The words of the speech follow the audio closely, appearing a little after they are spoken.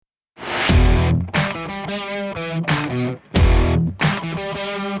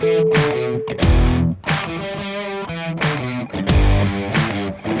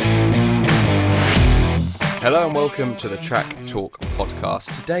Hello and welcome to the Track Talk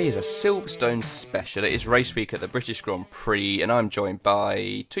podcast. Today is a Silverstone special. It is race week at the British Grand Prix, and I'm joined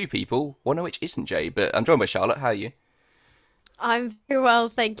by two people, one of which isn't Jay, but I'm joined by Charlotte. How are you? I'm very well,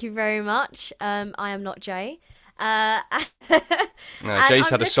 thank you very much. I am not Jay. Uh, No, and Jay's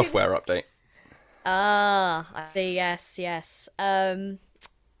I'm had a looking. software update. I see. Yes, yes.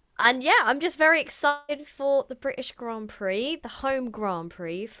 And yeah, I'm just very excited for the British Grand Prix, the home Grand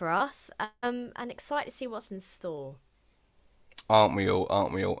Prix for us. And excited to see what's in store. Aren't we all?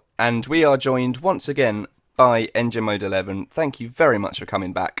 Aren't we all? And we are joined once again by Engine Mode 11. Thank you very much for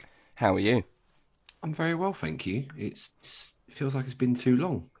coming back. How are you? I'm very well, thank you. It feels like it's been too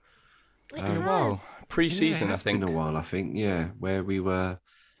long. It Been a while. has. Yeah, it Pre-season, I has been think. a while, I think. Yeah, where we were,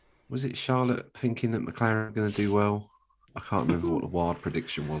 was it Charlotte thinking that McLaren were going to do well? I can't remember what the wild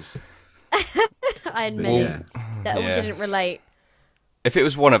prediction was. I had But many yeah, that all Yeah. didn't relate. If it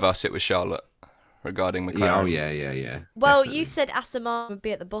was one of us, it was Charlotte regarding yeah, oh McLaren. yeah, Well, you definitely. said Aston Martin would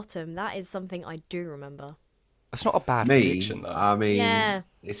be at the bottom. That is something I do remember. That's not a bad Me, prediction, though. I mean, Yeah.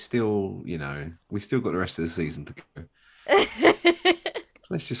 it's still, we still got the rest of the season to go.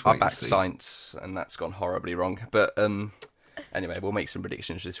 Let's just I wait and backed see. science, and that's gone horribly wrong. But anyway, we'll make some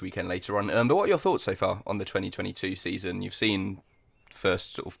predictions this weekend later on. But what are your thoughts so far on the 2022 season? You've seen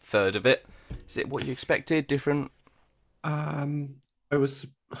first sort of third of it. Is it what you expected? Different? Um, I was,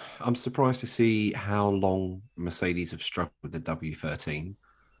 I'm surprised to see how long Mercedes have struggled with the W13.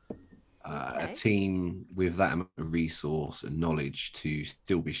 A Okay. team with that amount of resource and knowledge to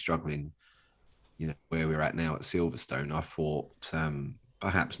still be struggling, where we're at now at Silverstone. I thought,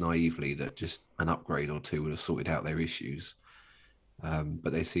 perhaps naively, that just an upgrade or two would have sorted out their issues.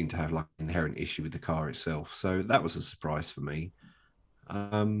 But they seem to have like an inherent issue with the car itself. So that was a surprise for me.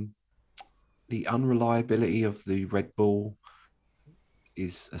 Um, the unreliability of the Red Bull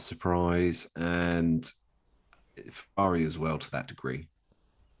is a surprise, and Ferrari as well to that degree.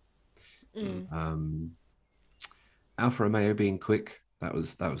 Mm. Mm. Um, Alfa Romeo being quick, that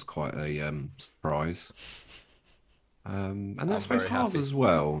was quite a surprise. And I I'm suppose very Haas happy. as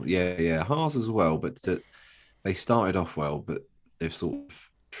well. Yeah, Haas as well. But they started off well, but they've sort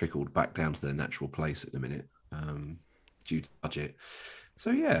of trickled back down to their natural place at the minute, due to budget.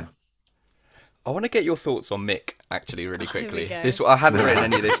 So yeah. I want to get your thoughts on Mick actually really Oh, here we quickly. go. This I hadn't written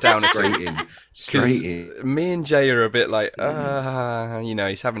any of this down at all Straight in, because straight in. me and Jay are a bit like,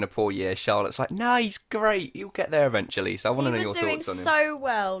 he's having a poor year. Charlotte's like, no, he's great. He'll get there eventually. So I want He to know was your doing thoughts on him. so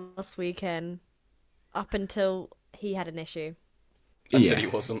well last weekend, up until he had an issue. Until Yeah, he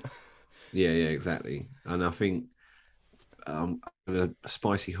wasn't. yeah, exactly. And I think a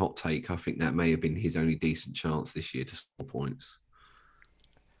spicy hot take. I think that may have been his only decent chance this year to score points.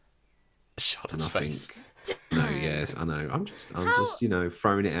 And Charlotte's I face. think no, Damn. yes, I know. I'm How just,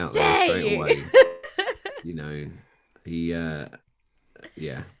 throwing it out there dare straight you? away. You know, he,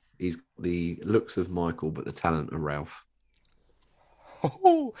 yeah, he's got the looks of Michael, but the talent of Ralph.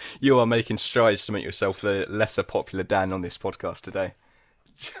 You are making strides to make yourself the lesser popular Dan on this podcast today.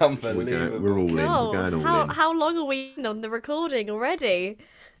 We're Unbelievable. all in. We're God, going all how in. how long are we in on the recording already?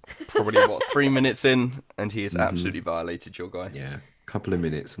 Probably what 3 minutes in, and he has Hmm. absolutely violated your guy. Yeah, couple of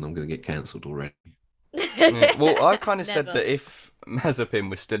minutes, and I'm going to get cancelled already. Yeah. Well, I kind of said Never. that if Mazepin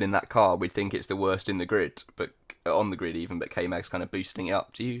was still in that car, we'd think it's the worst in the grid, but on the grid even. But K-Mag's kind of boosting it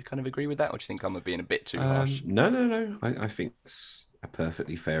up. Do you kind of agree with that, or do you think I'm being a bit too harsh? No. I think it's a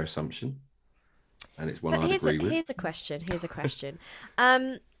perfectly fair assumption, and it's one But I'd agree with. here's a question. Here's a question.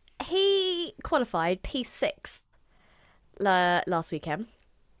 Um, he qualified P6 last weekend.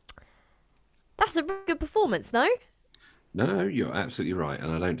 That's a really good performance, no? No, you're absolutely right,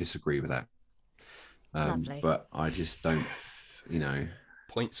 and I don't disagree with that. Lovely. But I just don't, you know,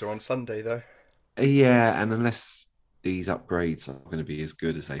 Points are on Sunday though. yeah, and unless these upgrades are going to be as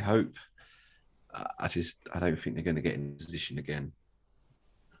good as they hope, I don't think they're going to get in position again.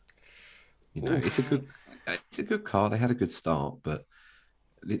 Oof. It's a good car. They had a good start, but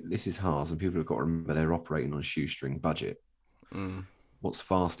this is Haas, and people have got to remember they're operating on a shoestring budget. Mm. What's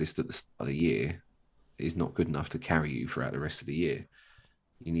fastest at the start of the year is not good enough to carry you throughout the rest of the year.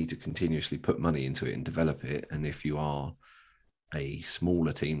 You need to continuously put money into it and develop it. And if you are a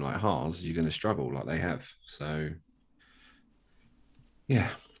smaller team like Haas, you're going to struggle like they have. So, yeah,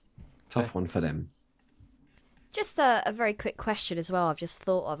 Okay. tough one for them. Just a very quick question as well. I've just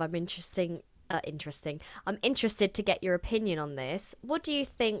thought of. Interesting. I'm interested to get your opinion on this. What do you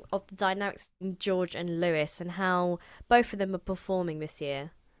think of the dynamics between George and Lewis and how both of them are performing this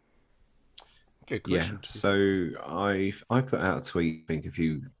year? Good Yeah. question. So I put out a tweet, I think a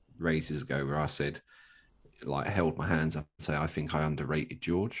few races ago, where I said, like, held my hands up and say I think I underrated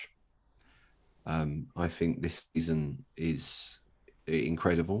George. I think this season is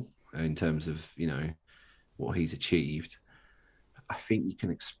incredible in terms of what he's achieved. I think you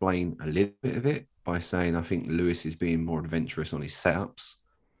can explain a little bit of it by saying I think Lewis is being more adventurous on his setups,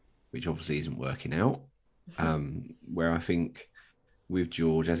 which obviously isn't working out. Where I think with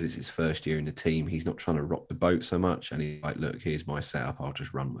George, as it's his first year in the team, he's not trying to rock the boat so much. And he's like, look, here's my setup. I'll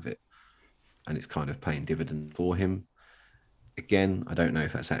just run with it. And it's kind of paying dividends for him. Again, I don't know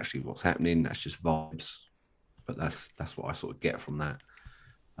if that's actually what's happening. That's just vibes. But that's what I sort of get from that.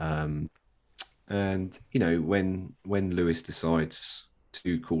 And when Lewis decides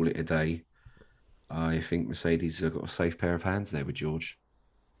to call it a day, I think Mercedes have got a safe pair of hands there with George.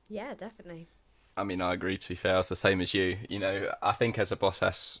 Yeah, definitely. I mean, I agree, to be fair. It's the same as you. I think as a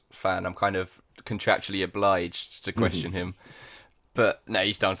Bottas fan, I'm kind of contractually obliged to question him. But no,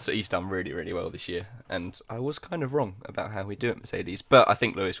 he's done really, really well this year. And I was kind of wrong about how we do at Mercedes. But I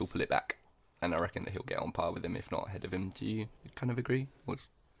think Lewis will pull it back. And I reckon that he'll get on par with him, if not ahead of him. Do you kind of agree?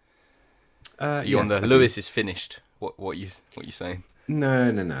 Are you on the Lewis is finished? What you saying?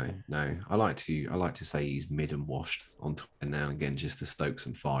 No. I like to say he's mid and washed on Twitter now and again just to stoke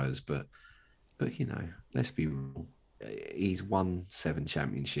some fires, but let's be real. He's won 7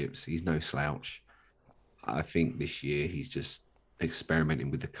 championships. He's no slouch. I think this year he's just experimenting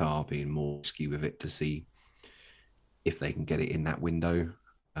with the car, being more risky with it to see if they can get it in that window.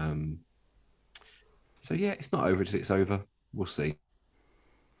 So yeah, it's not over till it's over. We'll see.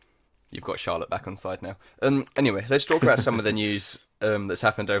 You've got Charlotte back on side now. Anyway, let's talk about some of the news that's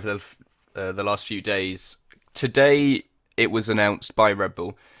happened over the last few days. Today, it was announced by Red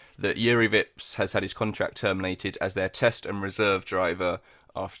Bull that Juri has had his contract terminated as their test and reserve driver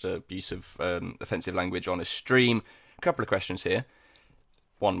after use of offensive language on a stream. A couple of questions here.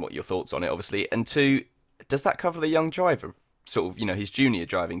 One, what your thoughts on it, obviously. And 2, does that cover the young driver? Sort of, his junior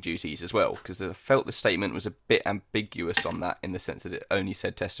driving duties as well? Because I felt the statement was a bit ambiguous on that in the sense that it only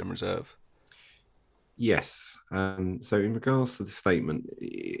said test and reserve. Yes. So in regards to the statement,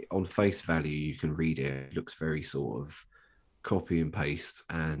 on face value, you can read it. It looks very sort of copy and paste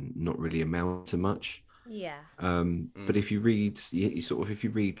and not really amount to much. Yeah. But if you read, if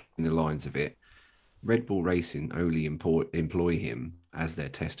you read in the lines of it, Red Bull Racing only employ him as their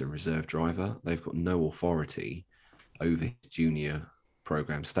test and reserve driver. They've got no authority over his junior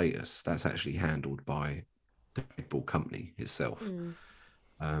program status. That's actually handled by the Red Bull company itself.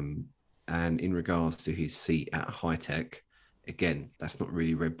 And in regards to his seat at High Tech, again, that's not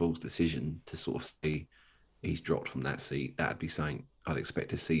really Red Bull's decision to sort of say he's dropped from that seat. That'd be something I'd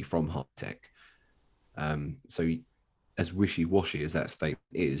expect to see from High Tech. So as wishy-washy as that statement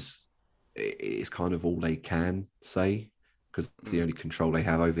is, it's kind of all they can say because it's the only control they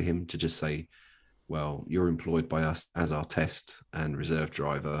have over him to just say, well, you're employed by us as our test and reserve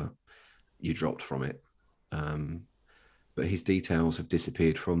driver. You dropped from it. But his details have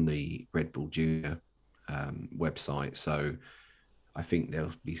disappeared from the Red Bull Junior website. So I think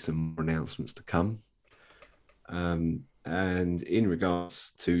there'll be some more announcements to come. And in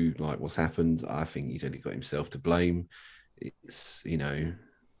regards to like what's happened, I think he's only got himself to blame. It's, it's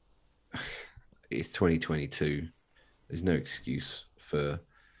 2022. There's no excuse for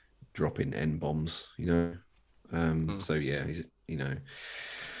dropping N-bombs, So yeah, he's,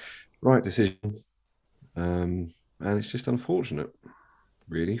 right decision. And it's just unfortunate,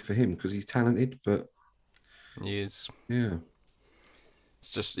 really, for him because he's talented, but He is. Yeah. It's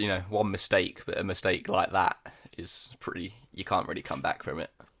just, one mistake, but a mistake like that is you can't really come back from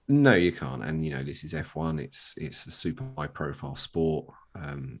it. No, you can't. And, this is F1. It's a super high profile sport.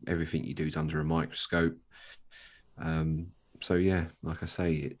 Everything you do is under a microscope. So, yeah, like I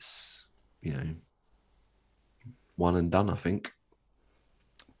say, it's, one and done, I think.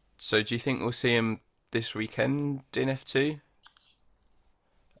 So do you think we'll see him this weekend in F2?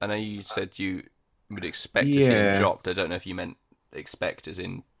 I know you said you would expect to see him dropped. I don't know if you meant expect as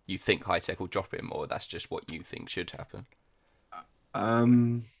in you think High Tech will drop him or that's just what you think should happen.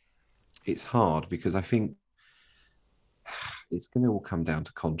 It's hard because I think it's going to all come down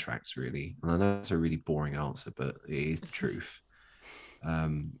to contracts, really. And I know it's a really boring answer, but it is the truth.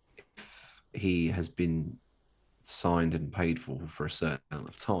 If he has been signed and paid for a certain amount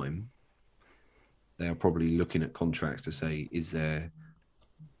of time, they are probably looking at contracts to say, is there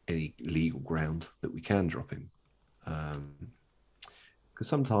any legal ground that we can drop him? Because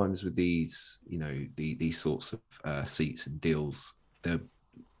sometimes with these, these sorts of seats and deals,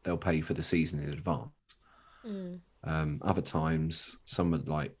 they'll pay for the season in advance. Other times, some are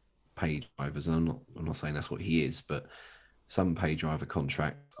like pay drivers, and I'm not saying that's what he is, but some pay driver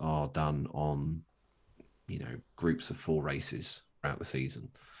contracts are done on, groups of 4 races throughout the season.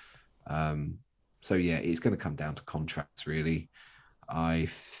 So yeah, it's going to come down to contracts, really. I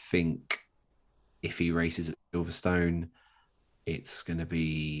think if he races at Silverstone, it's going to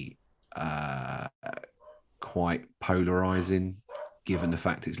be quite polarizing, given the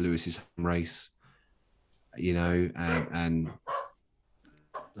fact it's Lewis's home race. And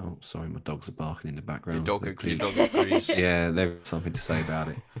oh, sorry, my dogs are barking in the background. Your dog agrees. Yeah, there's something to say about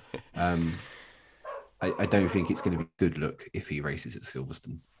it. I don't think it's going to be a good look if he races at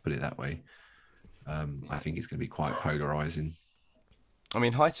Silverstone, put it that way. I think it's going to be quite polarizing. I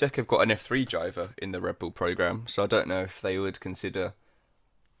mean, High Tech have got an F3 driver in the Red Bull program, so I don't know if they would consider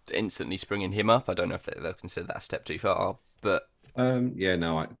instantly springing him up. I don't know if they'll consider that a step too far, but yeah,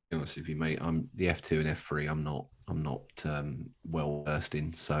 no, I, to be honest with you, mate, I'm the F2 and F3. I'm not well versed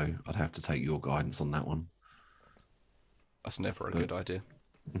in, so I'd have to take your guidance on that one. that's never a good idea.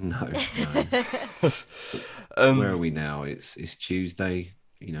 No. Where are we now? It's Tuesday.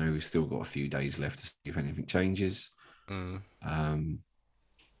 We've still got a few days left to see if anything changes. So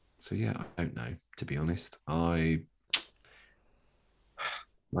yeah, I don't know, to be honest. Like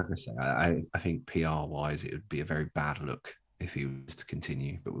I say, I think PR wise, it would be a very bad look if he was to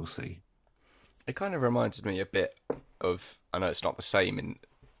continue, but we'll see. It kind of reminded me a bit of, I know it's not the same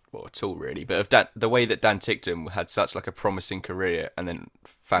at all really, but of the way that Dan Tickton had such like a promising career and then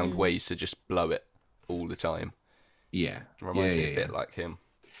found ways to just blow it all the time. Yeah, it reminds me a bit like him.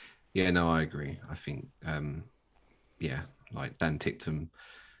 Yeah, no, I agree. I think, like Dan Tickton,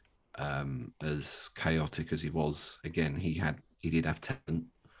 as chaotic as he was, again, he did have talent,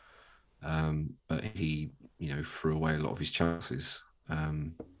 but he, threw away a lot of his chances.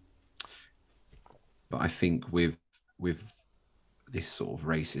 But I think with this sort of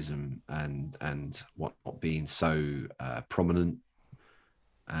racism and whatnot being so prominent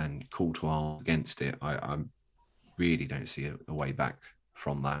and call to arms against it, I really don't see a way back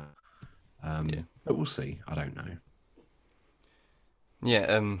from that. But we'll see. I don't know.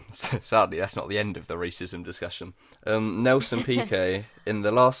 Yeah, sadly, that's not the end of the racism discussion. Nelson Piquet, in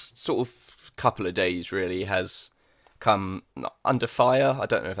the last sort of couple of days, really has come under fire. I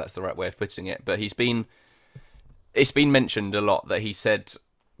don't know if that's the right way of putting it, but it's been mentioned a lot that he said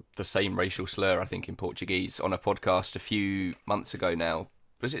the same racial slur, I think, in Portuguese on a podcast a few months ago now.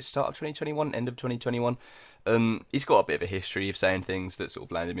 Was it start of 2021, end of 2021? He's got a bit of a history of saying things that sort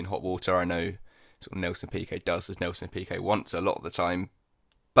of land him in hot water. I know sort of Nelson Piquet does as Nelson Piquet wants a lot of the time,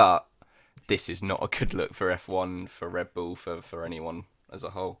 but this is not a good look for F1, for Red Bull, for anyone as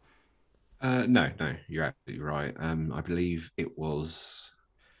a whole. No, you're absolutely right. I believe it was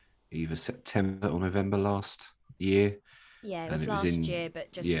either September or November last year. Yeah, it was last year,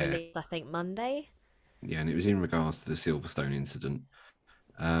 but just released, I think, Monday. Yeah, and it was in regards to the Silverstone incident.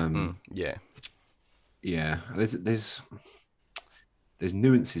 Yeah. There's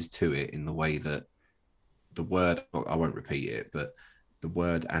nuances to it in the way that the word, I won't repeat it, but the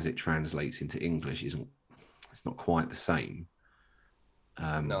word as it translates into English it's not quite the same.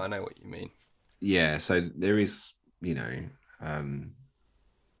 No, I know what you mean. Yeah, so there is,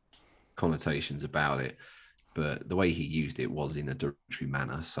 connotations about it, but the way he used it was in a derogatory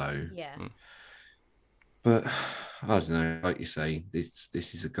manner. So yeah. But I don't know, like you say, this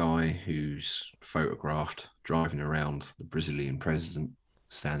is a guy who's photographed driving around the Brazilian president,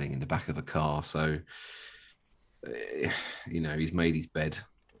 standing in the back of a car. So, he's made his bed.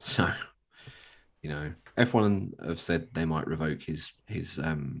 So, F1 have said they might revoke his pit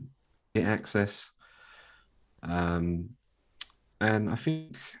access. And I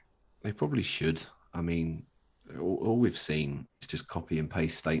think they probably should. I mean, all we've seen is just copy and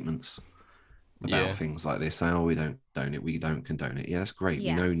paste statements about things like this. Saying, we don't condone it. We don't condone it. Yeah, that's great.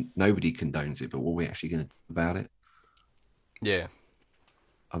 Yes. We know nobody condones it, but what are we actually going to do about it? Yeah.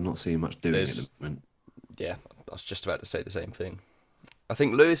 I'm not seeing much doing at the moment. Yeah, I was just about to say the same thing. I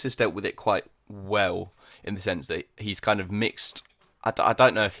think Lewis has dealt with it quite well in the sense that he's kind of mixed. I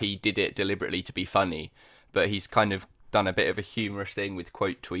don't know if he did it deliberately to be funny, but he's kind of done a bit of a humorous thing with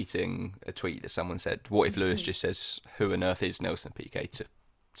quote tweeting a tweet that someone said, what if Lewis just says, who on earth is Nelson Piquet, to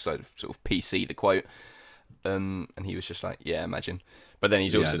sort of PC the quote, and he was just like, yeah, imagine. But then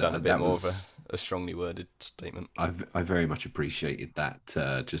he's also done a bit more of a strongly worded statement. I very much appreciated that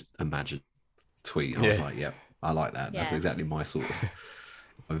just imagine tweet. I was like, yeah, I like that. That's exactly my sort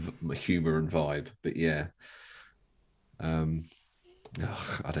of humour and vibe. But yeah, I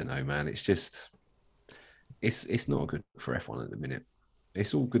don't know, man. It's just it's not good for F1 at the minute.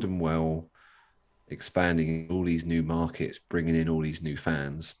 It's all good and well expanding all these new markets, bringing in all these new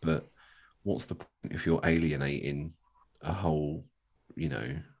fans, but what's the point if you're alienating a whole,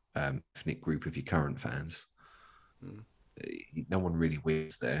 ethnic group of your current fans? No one really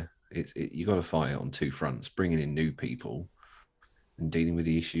wins there. You got to fight it on two fronts: bringing in new people and dealing with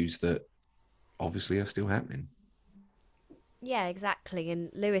the issues that obviously are still happening. Yeah, exactly.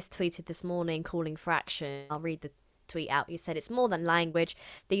 And Lewis tweeted this morning calling for action. I'll read the tweet out. He said, "It's more than language.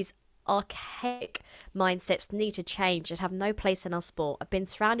 These archaic mindsets need to change and have no place in our sport. I've been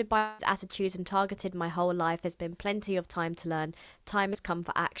surrounded by these attitudes and targeted my whole life. There's been plenty of time to learn. Time has come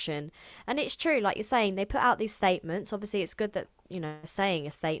for action." And it's true, like you're saying, they put out these statements. Obviously, it's good that, saying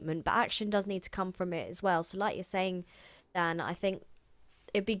a statement, but action does need to come from it as well. So, like you're saying, Dan, I think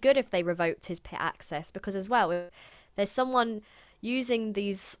it'd be good if they revoked his pit access, because as well, if there's someone using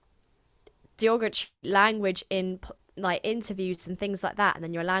these derogatory language in like interviews and things like that, and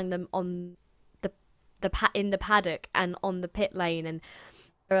then you're allowing them on in the paddock and on the pit lane and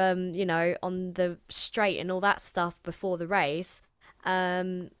on the straight and all that stuff before the race,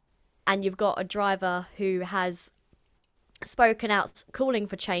 and you've got a driver who has spoken out calling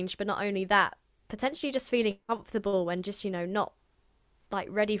for change, but not only that, potentially just feeling comfortable and just not like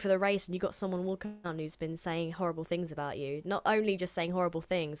ready for the race, and you got someone walking on who's been saying horrible things about you, not only just saying horrible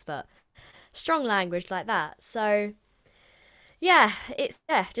things but strong language like that. So yeah, it's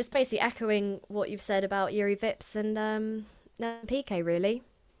just basically echoing what you've said about Juri Vips and Piquet, really.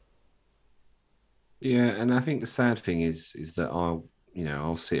 Yeah, and I think the sad thing is that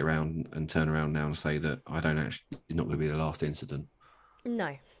I'll sit around and turn around now and say that I don't actually, it's not going to be the last incident.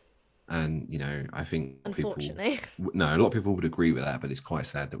 No, And I think unfortunately. a lot of people would agree with that, but it's quite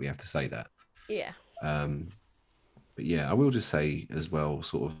sad that we have to say that. Yeah. But yeah, I will just say as well,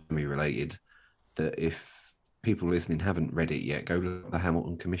 sort of semi-related, that if people listening haven't read it yet, go look at the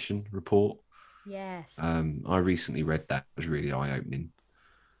Hamilton Commission report. Yes. I recently read that. It was really eye-opening.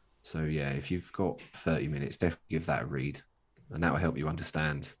 So yeah, if you've got 30 minutes, definitely give that a read, and that will help you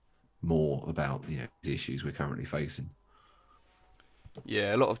understand more about the issues we're currently facing.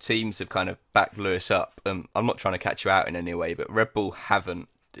 Yeah, a lot of teams have kind of backed Lewis up. I'm not trying to catch you out in any way, but Red Bull haven't.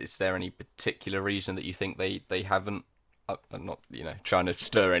 Is there any particular reason that you think they haven't? I'm not, trying to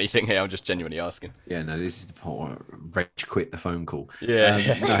stir anything here. I'm just genuinely asking. Yeah, no, this is the part where Reg quit the phone call. Yeah.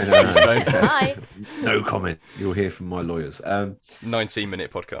 No. Hi. No comment. You'll hear from my lawyers.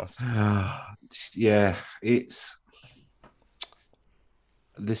 19-minute podcast. Yeah, it's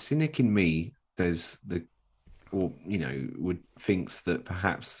the cynic in me says thinks that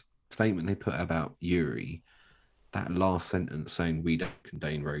perhaps the statement they put about Juri, that last sentence saying we don't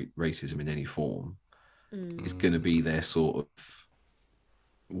condone racism in any form, is going to be their sort of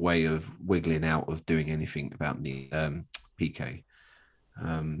way of wiggling out of doing anything about the Piquet.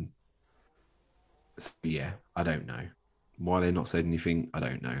 Yeah, I don't know why they've not said anything. I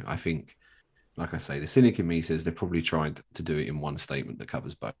don't know. I think, like I say, the cynic in me says they probably tried to do it in one statement that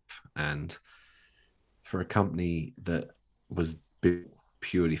covers both. And for a company that was built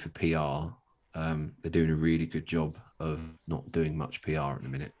purely for PR, they're doing a really good job of not doing much PR at the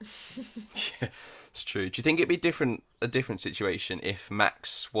minute. Yeah, it's true. Do you think it'd be a different situation if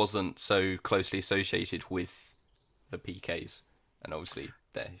Max wasn't so closely associated with the PKs, and obviously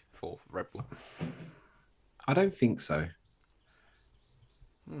therefore Red Bull? I don't think so.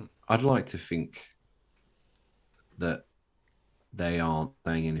 I'd like to think that they aren't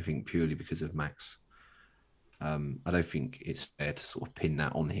saying anything purely because of Max. I don't think it's fair to sort of pin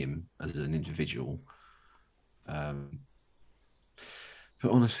that on him as an individual. But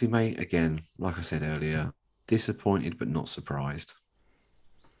honestly, mate, again, like I said earlier, disappointed but not surprised.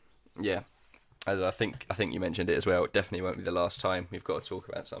 Yeah, as I think you mentioned it as well. It definitely won't be the last time we've got to talk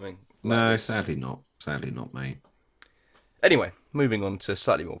about something. No, this. sadly not. Sadly not, mate. Anyway, moving on to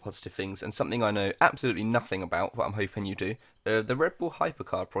slightly more positive things, and something I know absolutely nothing about, but I'm hoping you do. The Red Bull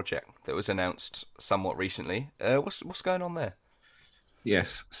Hypercar project that was announced somewhat recently. What's going on there?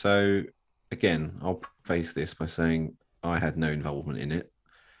 Yes. So again, I'll preface this by saying I had no involvement in it.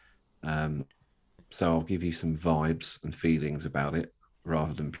 So I'll give you some vibes and feelings about it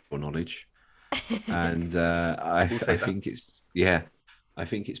rather than pure knowledge. And I think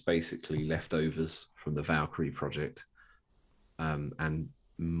it's basically leftovers from the Valkyrie project, and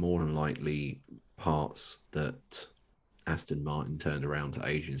more than likely parts that Aston Martin turned around to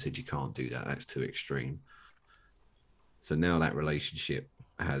Adrian and said, "You can't do that. That's too extreme." So now that relationship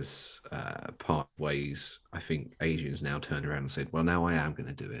has part ways. I think Adrian's now turned around and said, "Well, now I am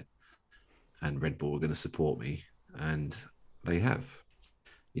going to do it, and Red Bull are going to support me," and they have.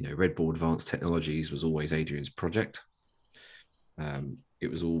 Red Bull Advanced Technologies was always Adrian's project.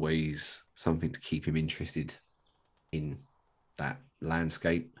 It was always something to keep him interested in that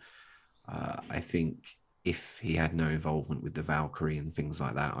landscape. I think if he had no involvement with the Valkyrie and things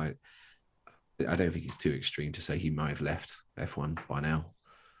like that, I don't think it's too extreme to say he might have left F1 by now.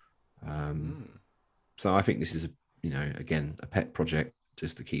 So I think this is, again, a pet project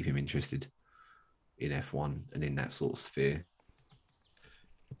just to keep him interested in F1 and in that sort of sphere.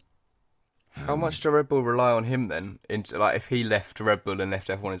 How much do Red Bull rely on him then? Like, if he left Red Bull and left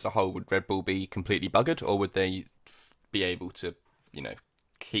F1 as a whole, would Red Bull be completely buggered, or would they be able to,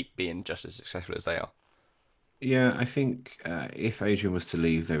 keep being just as successful as they are? Yeah, I think if Adrian was to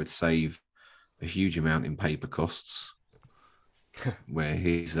leave, they would save a huge amount in paper costs, where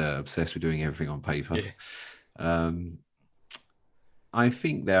he's obsessed with doing everything on paper. Yeah. I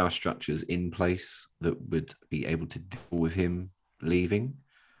think there are structures in place that would be able to deal with him leaving,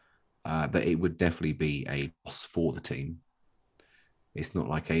 but it would definitely be a loss for the team. It's not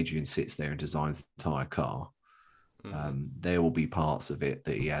like Adrian sits there and designs the entire car. There will be parts of it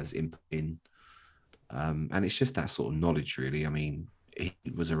that he has input in. And it's just that sort of knowledge, really. I mean, he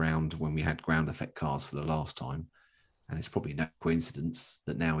was around when we had ground effect cars for the last time. And it's probably no coincidence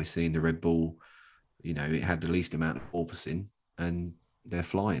that now we're seeing the Red Bull, it had the least amount of porpoising and they're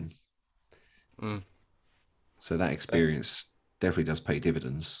flying. So that experience definitely does pay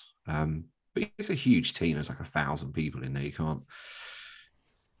dividends. But it's a huge team. There's like 1,000 people in there.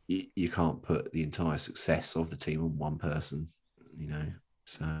 You can't put the entire success of the team on one person,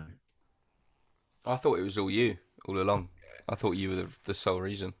 So I thought it was all you all along. I thought you were the sole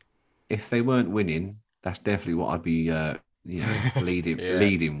reason. if they weren't winning, that's definitely what I'd be,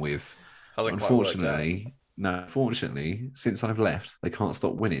 leading with. Unfortunately, since I've left, they can't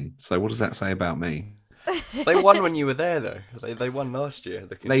stop winning. So what does that say about me? They won when you were there, though. They won last year.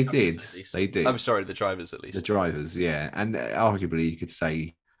 The They did. constructors, at least. They did. I'm sorry, the drivers at least. The drivers, yeah, and arguably you could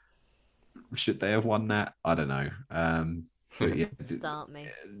say, should they have won that? I don't know. But yeah, Start me.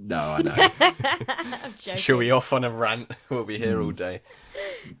 no, I know. I'm joking. Shall we off on a rant? We'll be here all day.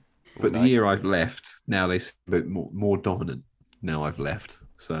 But the year I've left, now they seem a bit more dominant. Now I've left,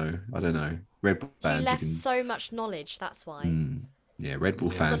 so I don't know. Red Bull She fans, left so much knowledge. That's why. yeah, Red Bull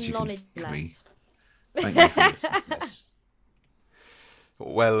fans, you can knowledge thank me. left. Thank you for the success.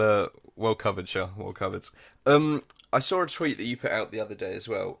 Well covered, Shah. Well covered. I saw a tweet that you put out the other day as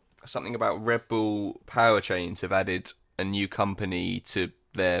well. Something about Red Bull powertrains have added a new company to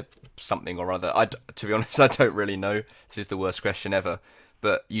their something or other. To be honest, I don't really know. This is the worst question ever.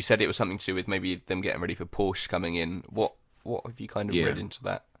 But you said it was something to do with maybe them getting ready for Porsche coming in. What have you kind of read into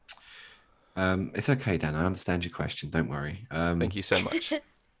that? It's okay, Dan. I understand your question. Don't worry. Thank you so much.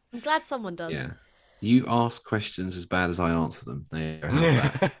 I'm glad someone does. Yeah, you ask questions as bad as I answer them. There,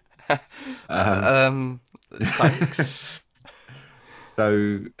 how's that? Thanks.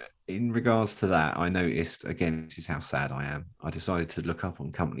 So, in regards to that, I noticed again. This is how sad I am. I decided to look up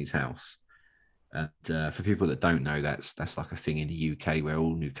on Companies House. And for people that don't know, that's like a thing in the UK where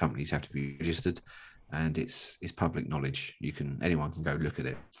all new companies have to be registered, and it's public knowledge. Anyone can go look at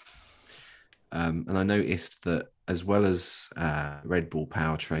it. And I noticed that as well as Red Bull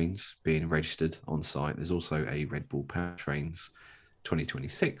powertrains being registered on site, there's also a Red Bull Powertrains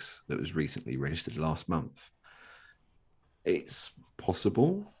 2026 that was recently registered last month. It's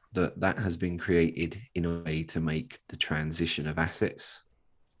possible that has been created in a way to make the transition of assets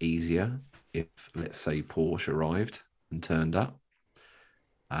easier if, let's say, Porsche arrived and turned up.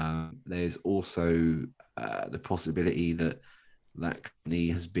 There's also the possibility that company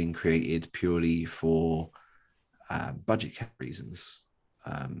has been created purely for budget cap reasons.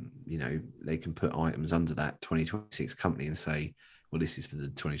 They can put items under that 2026 company and say, well, this is for the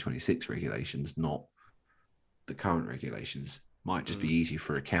 2026 regulations, not the current regulations. Might just be easy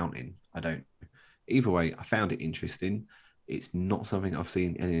for accounting. I don't. Either way, I found it interesting. It's not something I've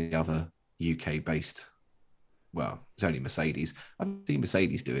seen any other UK-based. Well, it's only Mercedes. I've seen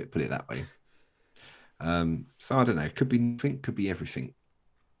Mercedes do it. Put it that way. So I don't know. Could be nothing. Could be everything.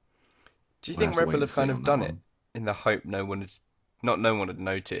 Do you think Red Bull have kind of done it in the hope no one would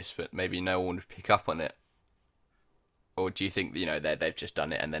notice, but maybe no one would pick up on it? Or do you think they've just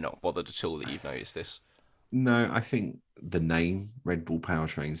done it and they're not bothered at all that you've noticed this? No, I think the name Red Bull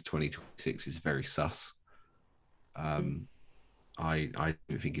Powertrains 2026 is very sus. I don't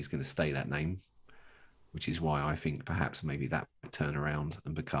think it's going to stay that name, which is why I think perhaps maybe that might turn around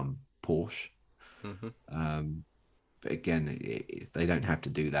and become Porsche. But again, they don't have to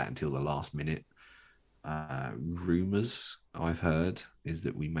do that until the last minute. Rumors I've heard is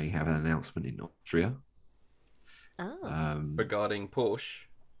that we may have an announcement in Austria. Regarding Porsche.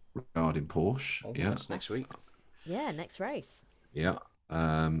 Yeah, that's next week. Yeah, next race. Yeah.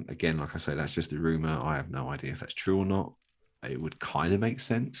 Again, like I say, that's just a rumor. I have no idea if that's true or not. It would kind of make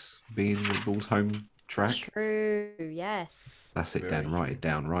sense being Red Bull's home track. True. Yes. That's it, Dan. Write it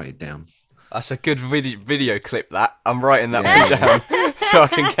down. That's a good video clip. That I'm writing that Yeah. one down so I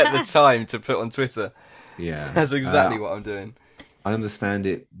can get the time to put on Twitter. Yeah, That's exactly what I'm doing. I understand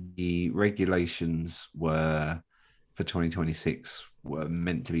it. The regulations were for 2026 were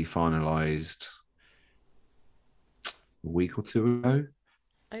meant to be finalised a week or two ago,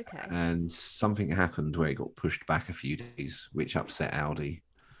 Okay. and something happened where it got pushed back a few days, which upset Audi.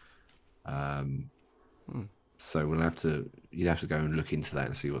 So you'd have to go and look into that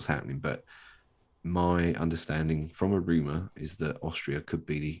and see what's happening. But my understanding from a rumor is that Austria could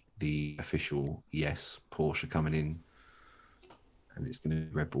be the official yes, Porsche coming in, and it's going to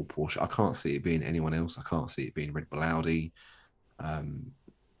be Red Bull Porsche. I can't see it being anyone else. I can't see it being Red Bull Audi.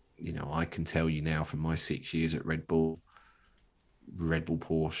 I can tell you now from my 6 years at Red Bull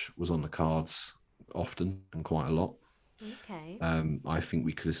Porsche was on the cards often and quite a lot. Okay. I think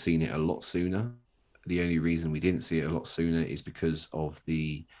we could have seen it a lot sooner. The only reason we didn't see it a lot sooner is because of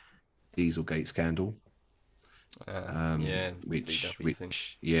the Dieselgate scandal, which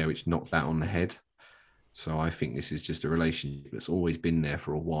knocked that on the head. So I think this is just a relationship that's always been there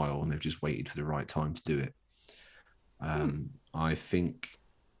for a while, and they've just waited for the right time to do it. I think,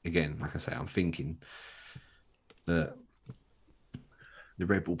 again, like I say, I'm thinking that the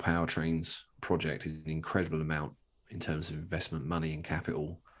Red Bull powertrains project is an incredible amount in terms of investment money and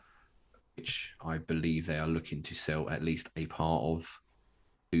capital, which I believe they are looking to sell at least a part of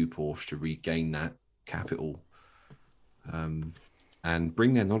to Porsche to regain that capital, and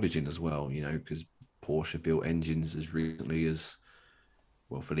bring their knowledge in as well, because Porsche built engines as recently as,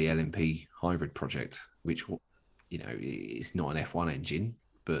 well, for the LMP hybrid project, which, is not an F1 engine,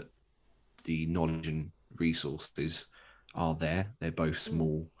 but the knowledge and resources are there. They're both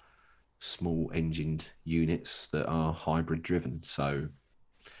small engined units that are hybrid driven. So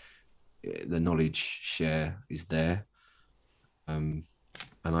the knowledge share is there. And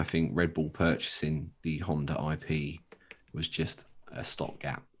I think Red Bull purchasing the Honda IP was just a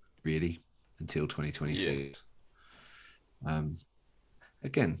stopgap, really, until 2026. Yeah.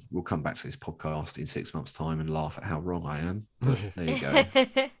 Again, we'll come back to this podcast in 6 months' time and laugh at how wrong I am. But there you go.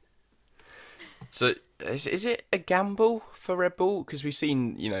 So, is it a gamble for Red Bull? Because we've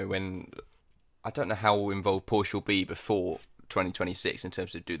seen, when I don't know how involved Porsche will be before 2026 in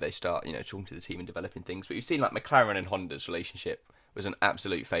terms of do they start, talking to the team and developing things. But we've seen like McLaren and Honda's relationship was an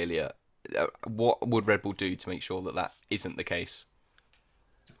absolute failure. What would Red Bull do to make sure that that isn't the case?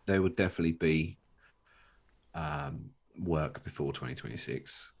 There would definitely be work before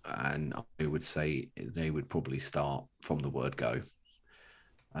 2026, and I would say they would probably start from the word go.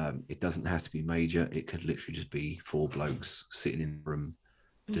 It doesn't have to be major. It could literally just be 4 blokes sitting in a room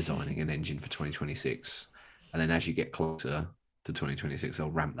designing an engine for 2026. And then as you get closer to 2026, they'll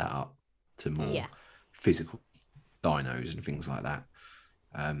ramp that up to more physical dynos and things like that.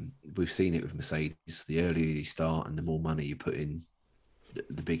 We've seen it with Mercedes. The earlier you start and the more money you put in,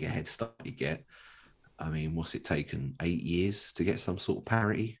 the bigger head start you get. I mean, what's it taken? 8 years to get some sort of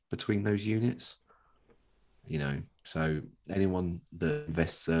parity between those units? So anyone that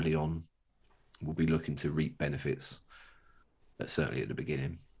invests early on will be looking to reap benefits, but certainly at the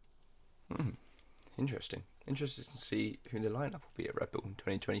beginning. Interesting to see who the lineup will be at Red Bull in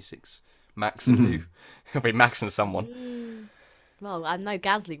 2026. Max and who? It'll be Max and someone. Well, I know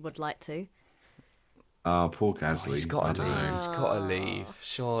Gasly would like to. Poor Gasly. He's got to leave. He's got to leave,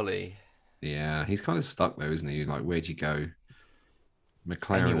 surely. Yeah, he's kind of stuck though, isn't he? Like, where'd you go?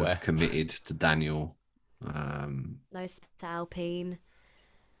 McLaren have committed to Daniel. No Alpine.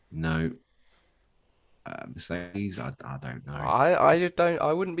 No. Mercedes, I don't know.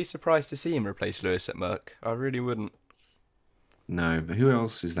 I wouldn't be surprised to see him replace Lewis at Merck. I really wouldn't. No, but who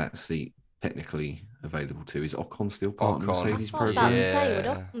else is that seat technically available to? Is Ocon still part of the Mercedes program? I was about to say, would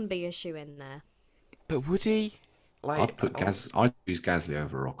Ocon be a shoe in there? But would he? I'd choose Gasly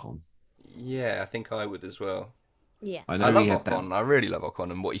over Ocon. Yeah, I think I would as well. Yeah, I love Ocon. I really love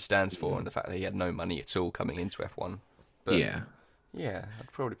Ocon and what he stands for, and the fact that he had no money at all coming into F1. But yeah,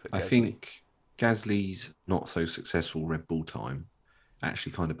 I'd probably put Gasly. I think Gasly's not so successful Red Bull time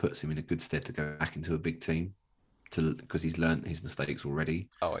actually kind of puts him in a good stead to go back into a big team, because he's learnt his mistakes already.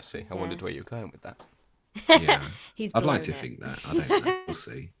 Oh, I see. I wondered where you were going with that. Yeah, I'd like to think that. I don't know.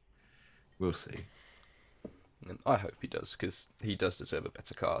 We'll see. And I hope he does, because he does deserve a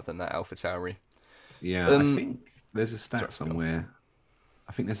better car than that AlphaTauri. Yeah, I think there's a stat somewhere.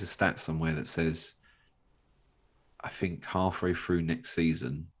 I think there's a stat somewhere that says, I think halfway through next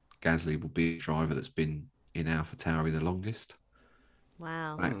season, Gasly will be a driver that's been in AlphaTauri the longest.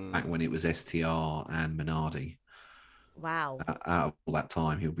 Wow. Back when it was STR and Minardi. Wow. Out of all that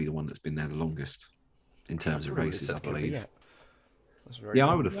time, he'll be the one that's been there the longest in terms of races, I believe. That's very Yeah, I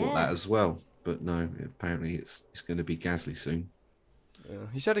cool. would have thought that Yeah. as well, but no. Apparently, it's going to be Gasly soon. Yeah.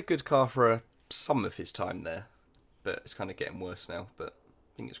 He's had a good car for some of his time there, but it's kind of getting worse now. But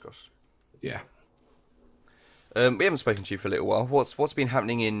fingers crossed. Yeah. We haven't spoken to you for a little while. What's been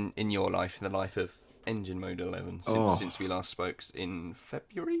happening in your life, in the life of Engine Mode 11, since we last spoke in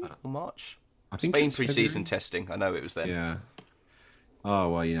February or March? I think Spain it's pre-season February. testing. I know it was then. Yeah. Oh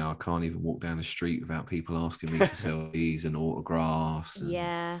well, I can't even walk down the street without people asking me for selfies and autographs. And,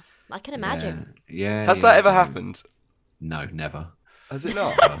 Yeah, I can yeah, imagine. yeah. Has Yeah, that ever no, happened? no, never. Has it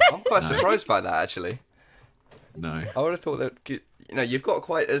not? Never. I'm quite No. surprised by that actually. No. I would have thought that you've got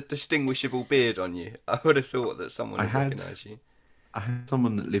quite a distinguishable beard on you. I would have thought that someone would recognise you. I had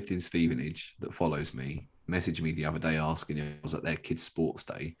someone that lived in Stevenage that follows me message me the other day asking if I was at their kids' sports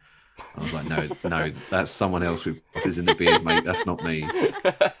day. I was like, no, that's someone else with glasses and a beard, mate. That's not me.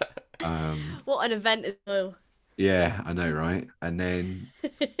 What an event as well. Yeah, I know, right? And then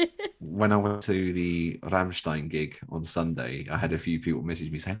when I went to the Rammstein gig on Sunday, I had a few people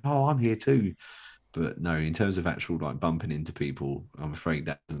message me saying, "Oh, I'm here too." But no, in terms of actual like bumping into people, I'm afraid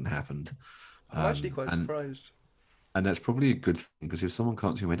that hasn't happened. I'm actually quite and surprised. and that's probably a good thing because if someone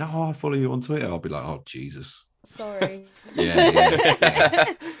comes to me and went, "Oh, I follow you on Twitter," I'll be like, "Oh, Jesus." Sorry. Yeah.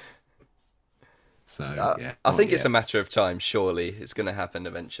 So yeah, I not think it's yet. a matter of time. Surely it's going to happen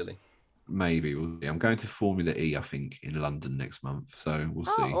eventually. Maybe we'll see. I'm going to Formula E, I think, in London next month. So we'll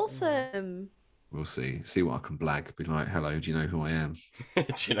Oh, see. awesome. We'll see. See what I can blag. Be like, "Hello, do you know who I am?" Do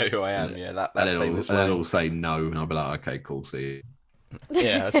you know who I am? Yeah, that And famous they'll line. all say no, and I'll be like, "Okay, cool, see you."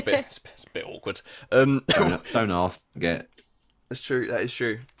 Yeah, that's it's a bit awkward. Don't ask. Get. That's true. That is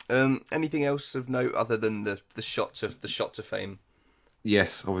true. Anything else of note other than the shot to fame?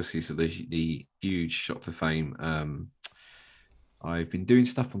 Yes, obviously. So the huge shot to fame. I've been doing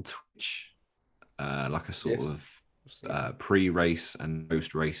stuff on Twitch, like a sort Yes. of pre-race and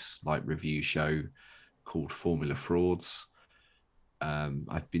post-race like review show called Formula Frauds.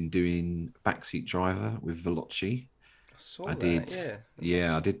 I've been doing Backseat Driver with Veloci. I saw I that. did. Yeah.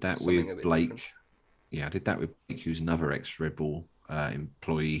 Yeah, I did that something a with bit Blake. different. Yeah, I did that with Blake, who's another ex-Red Bull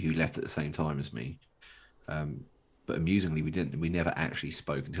employee who left at the same time as me. But amusingly, we never actually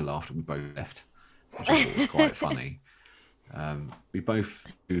spoke until after we both left, which I thought was quite funny. We both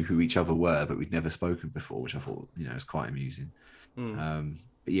knew who each other were, but we'd never spoken before, which I thought, was quite amusing.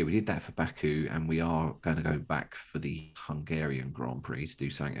 But yeah, we did that for Baku, and we are going to go back for the Hungarian Grand Prix to do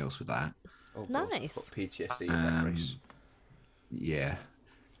something else with that. Oh, God, Nice. I've got PTSD with that race. Yeah,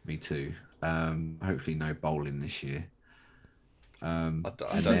 me too. Hopefully, no bowling this year. I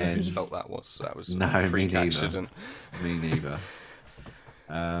don't know whose fault that was. That was No, a me freak neither. accident. Me neither.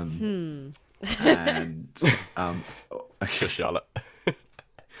 And Shush, Charlotte.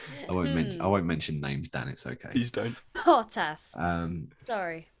 I won't mention names, Dan. It's okay. Please don't. Hot ass. Um,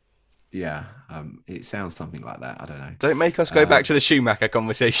 Sorry. yeah. It sounds something like that. I don't know. Don't make us go back to the Schumacher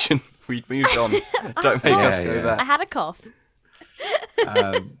conversation. We moved on. Don't make us go yeah. I back. had a cough.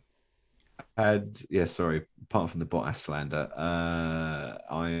 Sorry. Apart from the Bottas slander,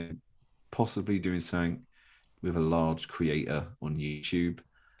 I'm possibly doing something with a large creator on YouTube,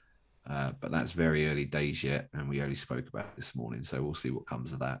 but that's very early days yet, and we only spoke about it this morning, so we'll see what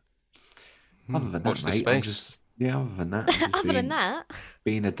comes of that. Other than Watch that, this mate, I'm space. other than that, I'm just Other than that,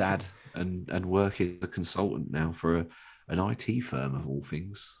 being a dad and working as a consultant now for an IT firm of all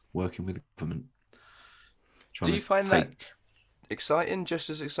things, working with the government. Do you find that exciting? Just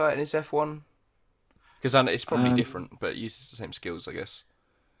as exciting as F1? Because I know it's probably different, but it uses the same skills, I guess.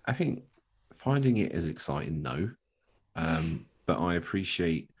 I think finding it as exciting, no. But I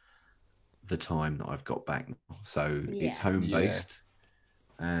appreciate the time that I've got back now. So it's home based,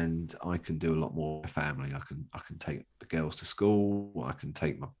 and I can do a lot more with family. I can take the girls to school. I can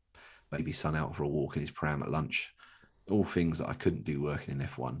take my baby son out for a walk in his pram at lunch. All things that I couldn't do working in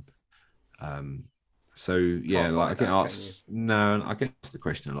F1. So yeah, Can't like I like get that, asked. No, I get asked the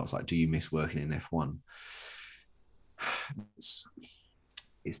question a lot. It's like, do you miss working in F1?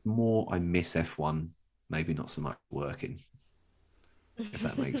 It's more I miss F1, maybe not so much working, if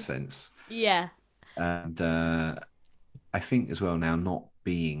that makes sense. yeah. And I think as well now, not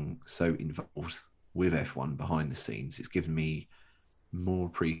being so involved with F1 behind the scenes, it's given me more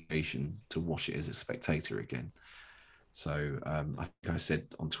appreciation to watch it as a spectator again. So I think I said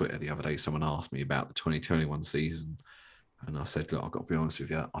on Twitter the other day, someone asked me about the 2021 season, and I said, look, I've got to be honest with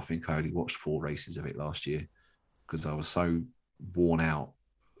you, I think I only watched 4 races of it last year because I was so worn out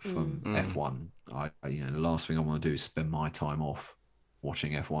from F1. The last thing I want to do is spend my time off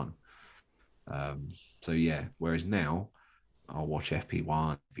watching F1. So yeah, whereas now I'll watch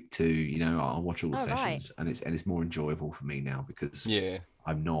FP1, FP2. You know, I'll watch all the Oh, right. sessions, and it's more enjoyable for me now because Yeah.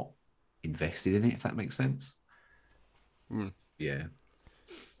 I'm not invested in it. If that makes sense. Mm. Yeah.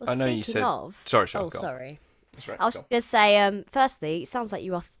 Well, I know you speaking said. of... Sorry, Oh, go on. sorry. That's right. I was Go on. going to say, firstly, it sounds like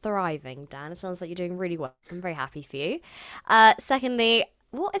you are thriving, Dan. It sounds like you're doing really well. So I'm very happy for you. Secondly,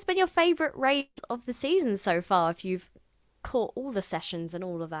 what has been your favourite race of the season so far, if you've caught all the sessions and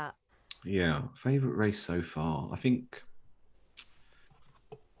all of that? Yeah. Favorite race so far? I think.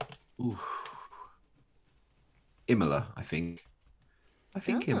 Ooh, Imola. I think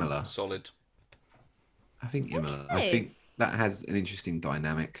Oh, Imola. Solid. I think Imola. I okay. think that has an interesting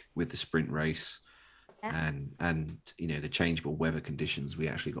dynamic with the sprint race, Yeah. and the changeable weather conditions. We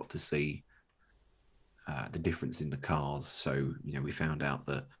actually got to see the difference in the cars. So we found out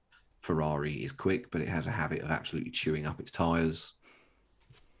that Ferrari is quick, but it has a habit of absolutely chewing up its tires.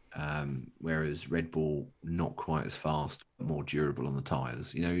 Whereas Red Bull not quite as fast, but more durable on the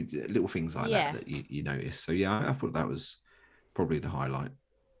tires. Little things like that Yeah. that you notice. So yeah, I thought that was probably the highlight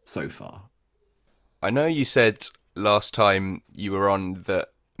so far. I know you said last time you were on that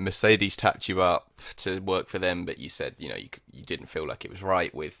Mercedes tapped you up to work for them, but you said you didn't feel like it was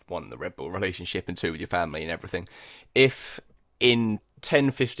right with one, the Red Bull relationship, and two, with your family and everything. If in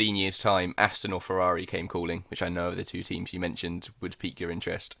 10, 15 years' time Aston or Ferrari came calling, which I know are the two teams you mentioned would pique your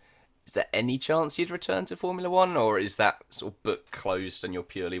interest, is there any chance you'd return to Formula One, or is that sort of book closed and you're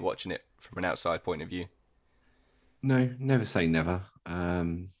purely watching it from an outside point of view? No, never say never.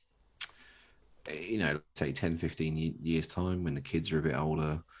 Say 10, 15 years time when the kids are a bit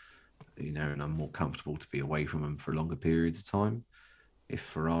older, and I'm more comfortable to be away from them for longer periods of time. If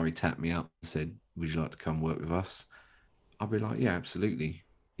Ferrari tapped me up and said, "Would you like to come work with us?" I'd be like, "Yeah, absolutely."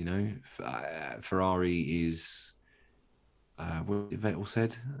 Ferrari is what Vettel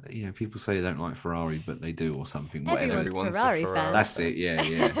said. People say they don't like Ferrari, but they do, or something. Whatever. Everyone's a Everyone's a Ferrari Ferrari fan. That's fan. it. Yeah,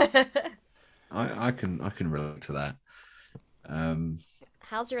 yeah. I can relate to that. Um,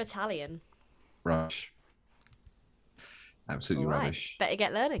 How's your Italian? Rush, All absolutely right. rubbish. Better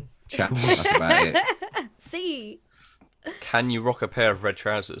get learning. Ciao. That's about it. See. Can you rock a pair of red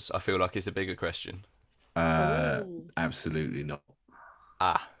trousers? I feel like is a bigger question. Oh. Absolutely not.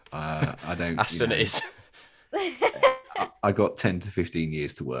 Ah, I don't. Aston it is. I got 10 to 15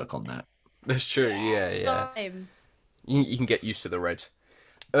 years to work on that. That's true. Yeah, It's yeah. fine. You can get used to the red.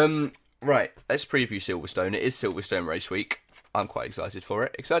 Right. Let's preview Silverstone. It is Silverstone race week. I'm quite excited for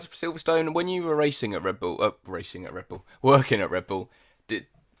it. Excited for Silverstone. When you were working at Red Bull,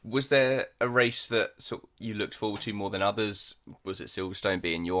 was there a race that you looked forward to more than others? Was it Silverstone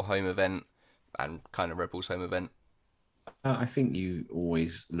being your home event and kind of Red Bull's home event? I think you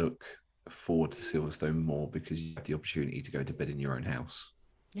always look forward to Silverstone more because you have the opportunity to go to bed in your own house.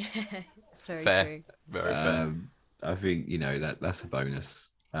 It's very Fair. true. Very fair. I think that's a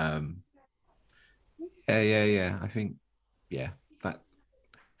bonus. Yeah. I think that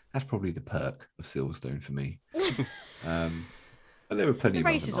that's probably the perk of Silverstone for me. But there were plenty The of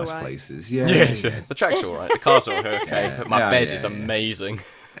other race is nice alright. places. Yeah, sure. The track's all right. The car's all okay. Yeah. But my Yeah, bed yeah, is yeah. amazing.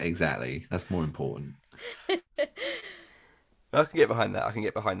 Exactly. That's more important. I can get behind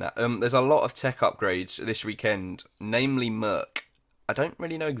that. There's a lot of tech upgrades this weekend, namely Merc. I don't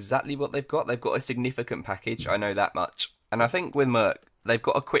really know exactly what they've got. They've got a significant package. I know that much. And I think with Merc, they've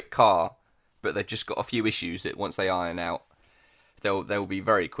got a quick car, but they've just got a few issues that once they iron out, they'll be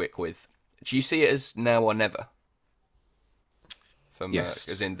very quick with. Do you see it as now or never for Merc, Yes.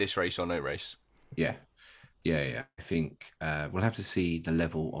 as in this race or no race? Yeah. Yeah. I think we'll have to see the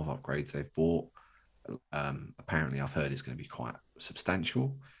level of upgrades they've bought. Apparently, I've heard it's going to be quite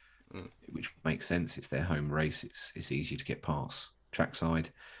substantial, which makes sense. It's their home race. It's easier to get past trackside.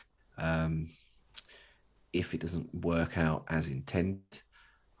 If it doesn't work out as intended,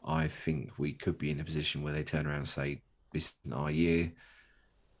 I think we could be in a position where they turn around and say, "This isn't our year.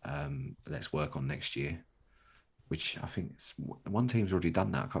 Let's work on next year." Which I think one team's already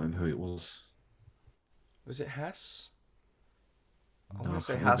done that. I can't remember who it was. Was it Haas? I No, want I to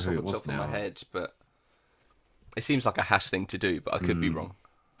say can't remember Haas who off it the was top of my now. head, but it seems like a Haas thing to do, but I could be wrong.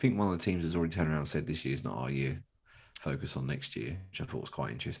 I think one of the teams has already turned around and said this year's not our year. Focus on next year, which I thought was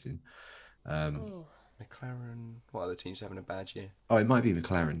quite interesting. Oh, McLaren. What other teams having a bad year? Oh, it might be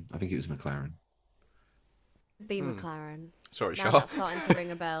McLaren. I think it was McLaren. be McLaren. Sorry, Now Sharp. that's starting to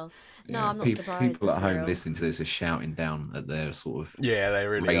ring a bell. No, Yeah, I'm not surprised. people at home Real. listening to this are shouting down at their sort of Yeah, they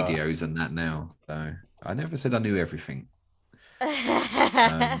really are. radios and that now. So I never said I knew everything.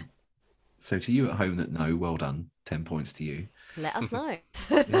 So to you at home that know, well done. 10 points to you. Let us know.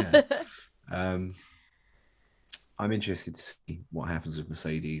 Yeah. I'm interested to see what happens with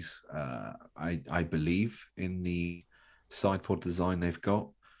Mercedes. I believe in the side pod design they've got,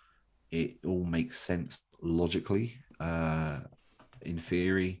 it all makes sense logically. In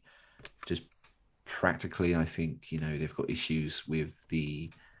theory, just practically, I think they've got issues with the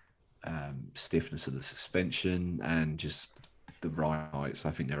stiffness of the suspension and just the rights.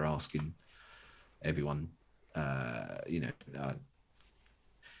 I think they're asking everyone. I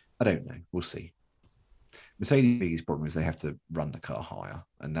don't know. We'll see. Mercedes' biggest problem is they have to run the car higher,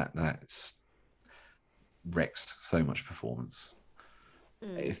 and that's wrecks so much performance.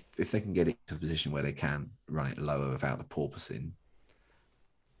 If they can get it to a position where they can run it lower without the porpoising,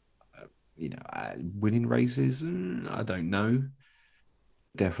 winning races, I don't know.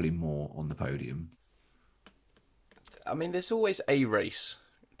 Definitely more on the podium. I mean, there's always a race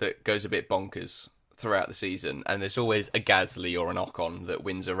that goes a bit bonkers throughout the season, and there's always a Gasly or an Ocon that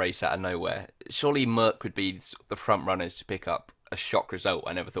wins a race out of nowhere. Surely Merc would be the front runners to pick up a shock result.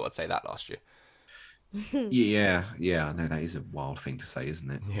 I never thought I'd say that last year. Yeah, I know that is a wild thing to say, isn't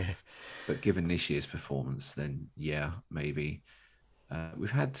it? Yeah. But given this year's performance, then yeah, maybe.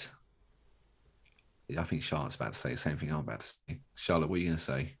 We've had. I think Charlotte's about to say the same thing I'm about to say. Charlotte, what are you going to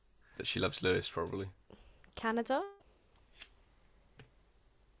say? That she loves Lewis, probably. Canada?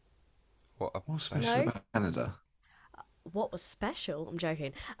 What's special about Canada? What was special? I'm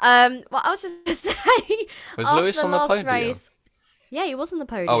joking. Well, I was just going to say... Was Lewis on the podium? Race, yeah, he was on the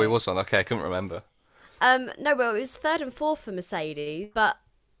podium. Oh, he was on. Okay, I couldn't remember. No, well, it was 3rd and 4th for Mercedes, but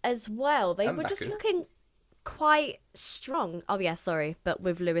as well, they were just looking quite strong. Oh, yeah, sorry, but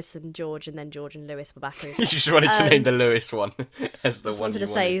with Lewis and George, and then George and Lewis were back. You just wanted to name the Lewis one as the just one wanted to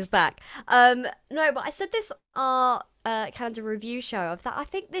say he's back. No, but I said this our Canada review show of that I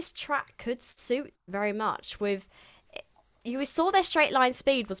think this track could suit very much with... You saw their straight line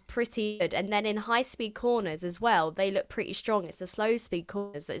speed was pretty good, and then in high speed corners as well, they look pretty strong. It's the slow speed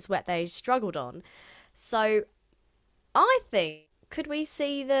corners that is what they struggled on. So I think, could we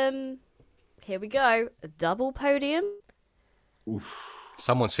see them, here we go, a double podium? Oof.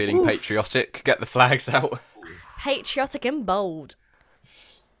 Someone's feeling patriotic. Get the flags out. Patriotic and bold.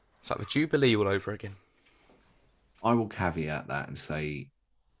 It's like the Jubilee all over again. I will caveat that and say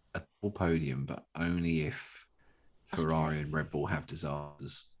a double podium, but only if Ferrari and Red Bull have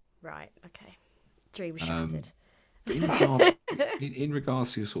disasters. Right, okay. Dream shattered. In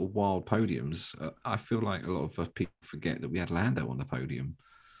regards to your sort of wild podiums, I feel like a lot of people forget that we had Lando on the podium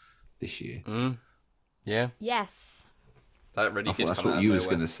this year. Yeah. Yes. That really did. That's what you was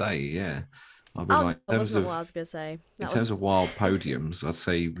going to say. Yeah. I'll be like, that wasn't what I was going to say. In terms of wild podiums, I'd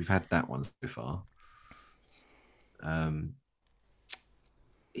say we've had that one so far.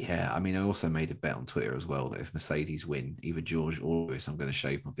 Yeah, I mean, I also made a bet on Twitter as well that if Mercedes win, either George or Lewis, I'm going to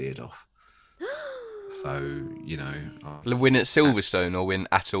shave my beard off. So, win at Silverstone or win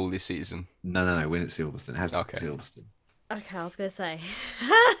at all this season? No, win at Silverstone. It has to be Silverstone. Okay, I was going to say.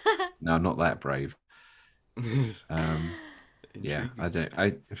 No, I'm not that brave. Yeah, I don't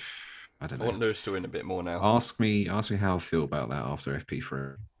know. I want Lewis to win a bit more now. Ask me how I feel about that after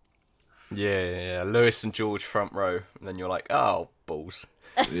FP3. Yeah. Lewis and George front row, and then you're like, oh, balls.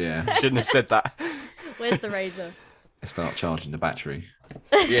 Yeah. Shouldn't have said that. Where's the razor? I start charging the battery.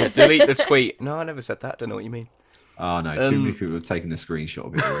 Yeah, delete the tweet. No, I never said that. Don't know what you mean. Oh, no. Too many people have taken a screenshot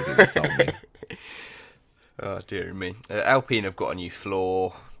of it already. They told me. Oh, dear me. Alpine have got a new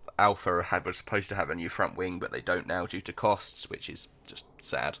floor. Alpha was supposed to have a new front wing, but they don't now due to costs, which is just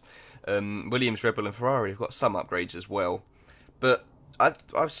sad. Williams, Red Bull and Ferrari have got some upgrades as well. But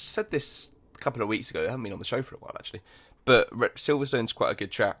I've said this a couple of weeks ago. I haven't been on the show for a while, actually. But Silverstone's quite a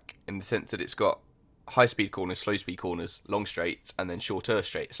good track in the sense that it's got high-speed corners, slow-speed corners, long straights, and then shorter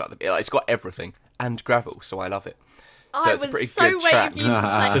straights. It's got everything and gravel, so I love it. So it's a pretty good track.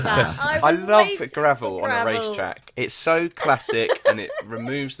 I love gravel on a racetrack. It's so classic, and it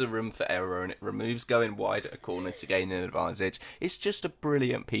removes the room for error, and it removes going wide at a corner to gain an advantage. It's just a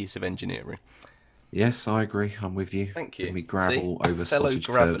brilliant piece of engineering. Yes, I agree. I'm with you. Thank you. Give me gravel over fellow sausage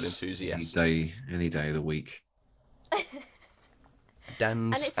gravel curds enthusiast. any day of the week.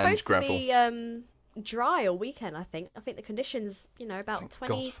 And it's supposed to be dry all weekend, I think. I think the conditions, about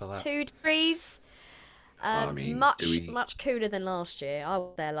 22 degrees. Much cooler than last year. I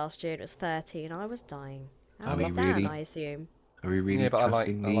was there last year and it was 30 and I was dying. I assume. Are we really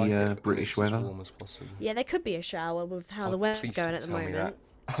trusting the British weather? As warm as possible. Yeah, there could be a shower with how the weather's going at the moment.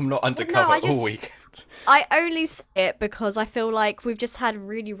 I'm not undercover all week. I only say it because I feel like we've just had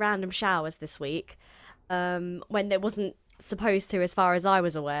really random showers this week when there wasn't supposed to, as far as I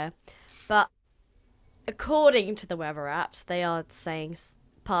was aware. But according to the weather apps, they are saying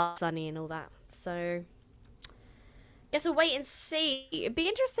part sunny and all that. So Guess we'll wait and see. It'd be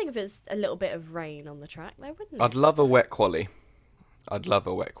interesting if it's a little bit of rain on the track, though, wouldn't it? I'd love a wet quali.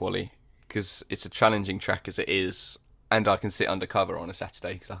 Because it's a challenging track as it is, and I can sit undercover on a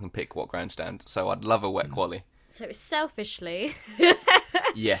Saturday because I can pick what grandstand. So I'd love a wet quali. So selfishly,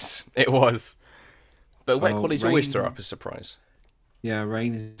 Yes, it was. But wet Well, qualies always rain- throw up a surprise. Yeah,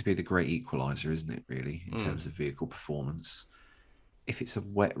 rain is to be the great equaliser, isn't it, really, in Mm. terms of vehicle performance? If it's a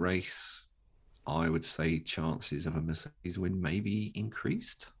wet race, I would say chances of a Mercedes win maybe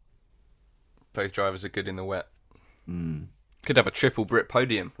increased. Both drivers are good in the wet. Mm. Could have a triple Brit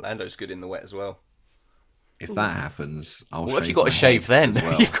podium. Lando's good in the wet as well. If that happens, I'll What shave if you got my to shave head then? as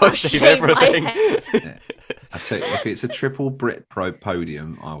well. You've got to shave everything. Yeah. I tell you, if it's a triple Brit Pro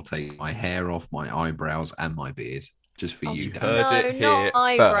podium, I'll take my hair off, my eyebrows, and my beard just for you, You Dan. heard No, it here not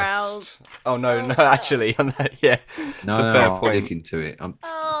eyebrows. first. Oh no, Oh, no, no. actually, yeah, it's No, a fair I'm point. sticking to it.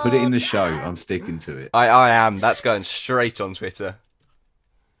 Put it in the show. I'm sticking to it. I am. That's going straight on Twitter.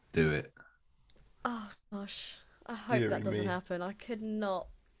 Do it. Oh gosh, I hope Deary that doesn't me. happen. I could not.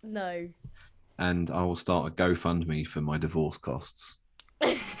 No. And I will start a GoFundMe for my divorce costs.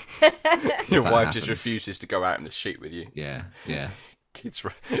 Your that wife just happens. refuses to go out in the street with you. Yeah, yeah. Kids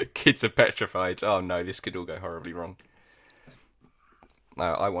are petrified. Oh no, this could all go horribly wrong. No,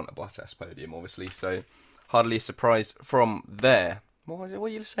 I want a Bottas podium, obviously. So hardly a surprise from there. What are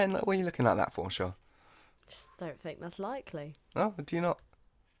you saying? What are you looking at that for, Shaw? Just don't think that's likely. Oh, do you not?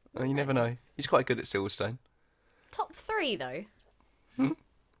 Oh, you never know. He's quite good at Silverstone. Top 3 though.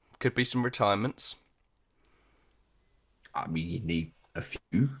 Could be some retirements. I mean, you need a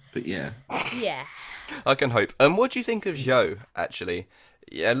few, but yeah. Yeah. I can hope. What do you think of Zhou, actually?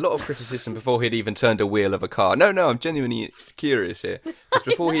 Yeah, a lot of criticism before he'd even turned a wheel of a car. No, I'm genuinely curious here. Because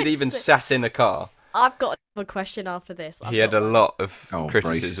before he'd even sat in a car, I've got a question after this. he had a lot of Oh, brace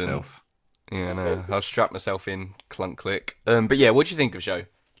criticism. yourself. Yeah, no, I'll strap myself in, clunk click. But yeah, what do you think of Zhou?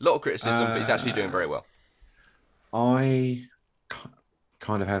 A lot of criticism, but he's actually doing very well. I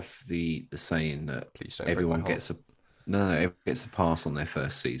kind of have the saying that Please don't break everyone my gets everyone gets a pass on their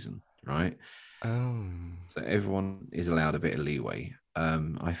first season, right? Oh. So everyone is allowed a bit of leeway.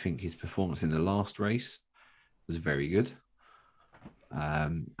 I think his performance in the last race was very good.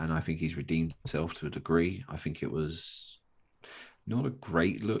 And I think he's redeemed himself to a degree. I think it was not a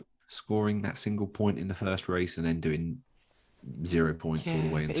great look scoring that single point in the first race and then doing 0 points all the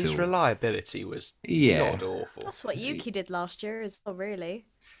way but until his reliability was Yeah. god awful. That's what Yuki did last year as well, really.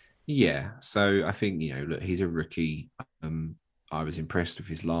 Yeah, so I think look, he's a rookie. I was impressed with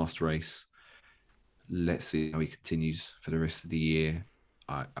his last race. Let's see how he continues for the rest of the year.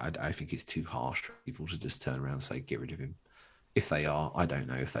 I think it's too harsh for people to just turn around and say get rid of him. If they are, I don't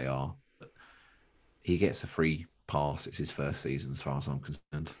know if they are. But he gets a free pass. It's his first season, as far as I'm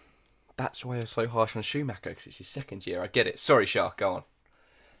concerned. That's why you're so harsh on Schumacher, because it's his second year. I get it. Sorry, Shark, go on.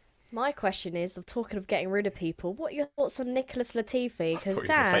 My question is, of talking of getting rid of people, what are your thoughts on Nicholas Latifi? Because you were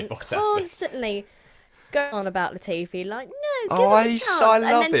gonna say Dan Bottas then. constantly goes on about Latifi, like, no, give Oh, him a chance. I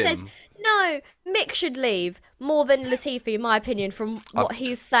love and then him. says, no, Mick should leave more than Latifi, in my opinion, from what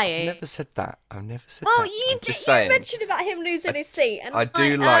he's saying. I've never said that. I've never said Well, that. you I'm did. just You saying. mentioned about him losing his seat, and I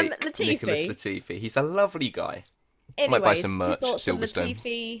do like Latifi. Nicholas Latifi. He's a lovely guy. Anyways, Might buy some merch your at thoughts on Silverstone.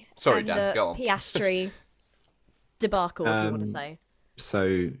 Latifi Sorry, and Dan, the go on. Piastri debacle, if you want to say.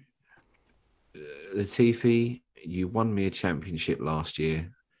 So, Latifi, you won me a championship last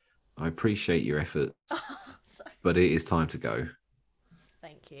year. I appreciate your effort, Sorry. but it is time to go.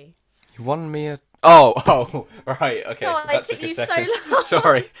 Thank you. You won me a... Oh, right, okay. No, that it took took a you so second. long.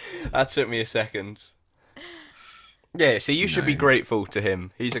 Sorry, that took me a second. Yeah, so you should be No. grateful to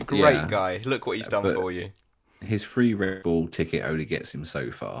him. He's a great Yeah. guy. Look what he's done But- for you. His free Red Bull ticket only gets him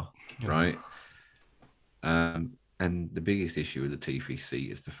so far, right? And the biggest issue with the Latifi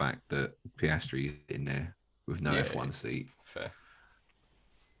seat is the fact that Piastri is in there with no Yeah. F1 seat. Fair.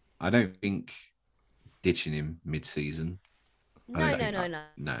 I don't think ditching him mid-season. I No, don't think no.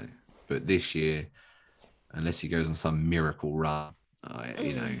 No, but this year, unless he goes on some miracle run,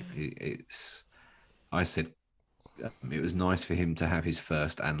 it's. I said it was nice for him to have his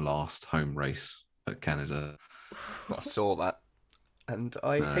first and last home race at Canada. I saw that. And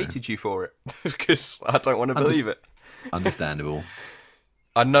I So- hated you for it. Because I don't want to believe it. Understandable.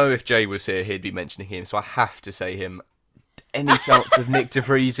 I know if Jay was here, he'd be mentioning him, so I have to say him. Any chance of Nick De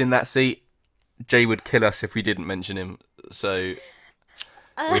Vries in that seat? Jay would kill us if we didn't mention him, so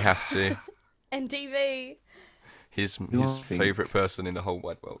we have to. NDV. His Do I think- favourite person in the whole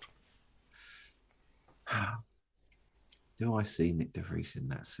wide world. Do I see Nick De Vries in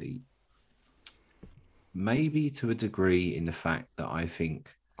that seat? Maybe to a degree, in the fact that I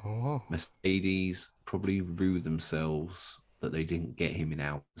think Oh, Mercedes probably rue themselves that they didn't get him in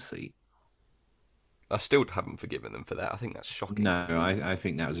our seat. I still haven't forgiven them for that. I think that's shocking. No, I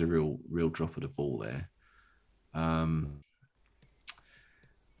think that was a real drop of the ball there.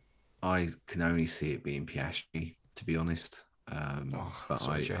 I can only see it being Piastri, to be honest. But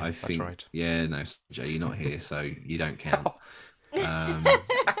sorry, Jay. I I think, tried. yeah, no, Jay, you're not here, so you don't count.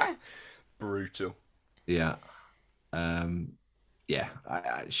 Brutal. Yeah, yeah,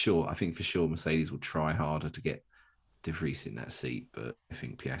 sure. I think for sure Mercedes will try harder to get De Vries in that seat, but I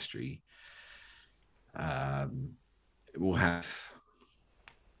think Piastri will have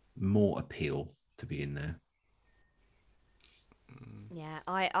more appeal to be in there. Yeah,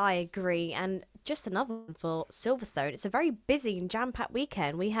 I agree. And just another one for Silverstone. It's a very busy and jam-packed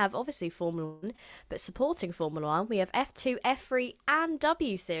weekend. We have obviously Formula 1, but supporting Formula 1, we have F2, F3, and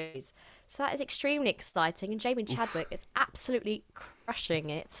W Series. So that is extremely exciting. And Jamie Chadwick is absolutely crushing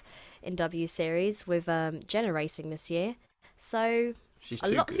it in W Series with Jenna racing this year. So She's a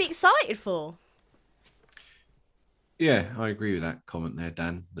too lot good. to be excited for. Yeah, I agree with that comment there,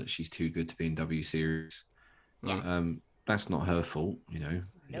 Dan, that she's too good to be in W Series. Yes. That's not her fault, you know.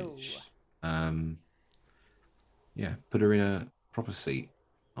 No. Yeah, put her in a proper seat.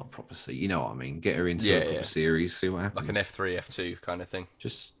 Not proper seat, you know what I mean. Get her into a Yeah, proper yeah. series, see what happens. Like an F3, F2 kind of thing.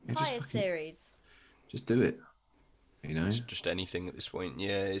 Just Highest series. just do it. You know. It's just anything at this point.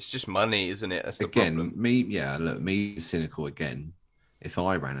 Yeah, it's just money, isn't it? That's the Again, problem. me cynical again. If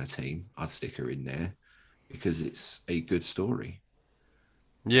I ran a team, I'd stick her in there because it's a good story.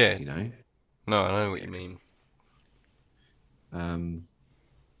 Yeah. You know. No, I know what you mean.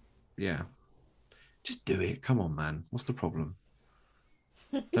 Yeah. Just do it. Come on, man. What's the problem?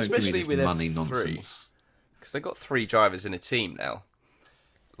 Don't give me Especially this with money F3. nonsense. Because they've got 3 drivers in a team now.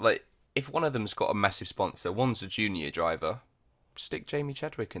 Like, if one of them's got a massive sponsor, one's a junior driver, stick Jamie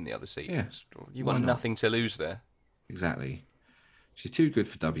Chadwick in the other seat. Yeah. You've Why got not? nothing to lose there. Exactly. She's too good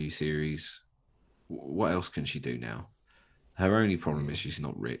for W Series. What else can she do now? Her only problem is she's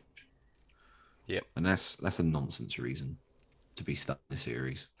not rich, Yep. and that's a nonsense reason to be stuck in a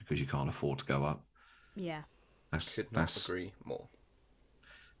series because you can't afford to go up. Yeah. Could not agree more.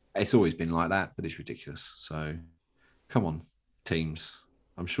 It's always been like that, but it's ridiculous. So, come on, teams.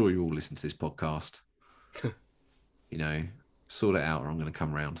 I'm sure you all listen to this podcast. You know, sort it out, or I'm going to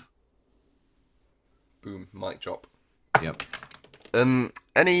come round. Boom, mic drop. Yep.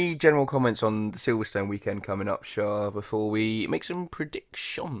 Any general comments on the Silverstone weekend coming up, Shah, before we make some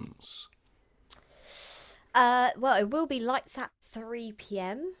predictions? Well, it will be lights at 3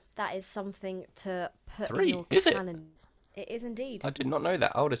 p.m. That is something to put 3? in your Is it? calendars. It is indeed. I did not know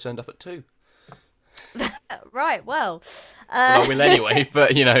that. I would have turned up at 2. Right, well. Well, I will anyway,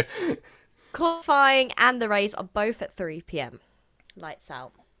 but you know. Qualifying and the race are both at 3 p.m. Lights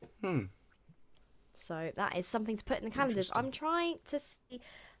out. So that is something to put in the calendars. I'm trying to see 2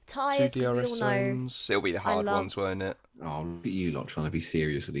 tyres because we DRS all know. zones. It'll be the hard ones, won't it? Oh, look at you lot trying to be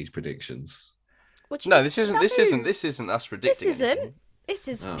serious with these predictions. No, this isn't us predicting. This isn't. anything. This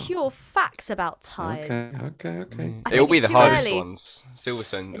is pure facts about tyres. Okay. I It'll think be it's the too hardest early. ones.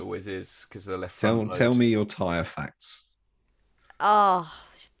 Silverstone always is because they're left front load. Tell me your tyre facts. Oh,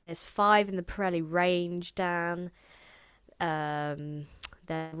 there's 5 in the Pirelli range, Dan.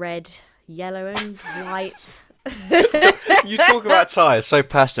 They're red, yellow, and white. You talk about tyres so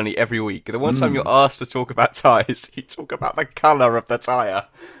passionately every week. The one time you're asked to talk about tyres, you talk about the colour of the tyre.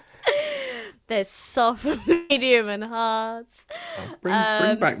 There's soft, medium, and hards. Bring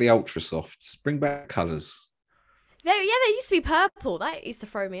back the ultra softs. Bring back colours. They used to be purple. That used to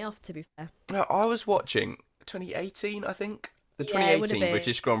throw me off, to be fair. No, I was watching 2018, I think. The Yeah, it would've 2018 been.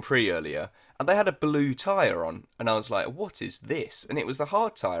 British Grand Prix earlier. And they had a blue tyre on. And I was like, what is this? And it was the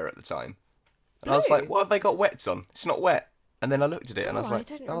hard tyre at the time. And I was Blue? like, what have they got wets on? It's not wet. And then I looked at it and I was Oh, I like,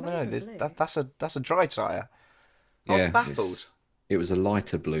 don't oh no, remember blue. that's a dry tyre. I was baffled. It was a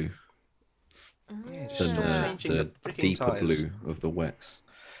lighter blue Yeah, just than stop changing the freaking deeper tyres. blue of the wets.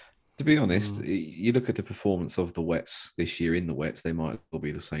 To be honest, you look at the performance of the wets this year in the wets, they might as well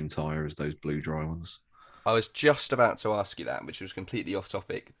be the same tyre as those blue dry ones. I was just about to ask you that, which was completely off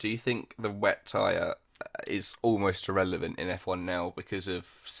topic. Do you think the wet tyre is almost irrelevant in F1 now because of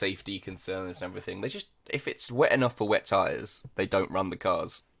safety concerns and everything? If it's wet enough for wet tyres, they don't run the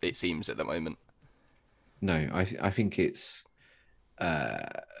cars, it seems, at the moment. No, I think it's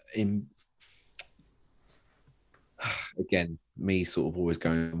in again, me sort of always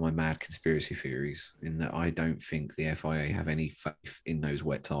going on my mad conspiracy theories in that I don't think the FIA have any faith in those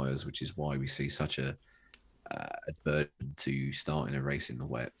wet tyres, which is why we see such a aversion to starting a race in the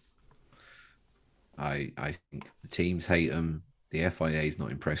wet. I think the teams hate them. The FIA is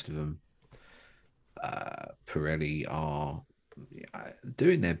not impressed with them. Pirelli are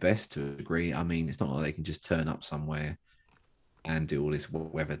doing their best to a degree. I mean, it's not like they can just turn up somewhere and do all this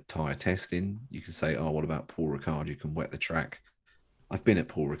weather tyre testing. You can say, oh, what about Paul Ricard? You can wet the track. I've been at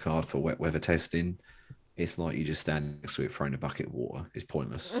Paul Ricard for wet weather testing. It's like you just stand next to it throwing a bucket of water. It's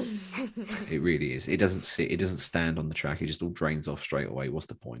pointless. It really is. It doesn't sit. It doesn't stand on the track. It just all drains off straight away. What's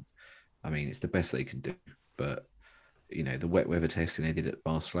the point? I mean, it's the best they can do. But the wet weather testing they did at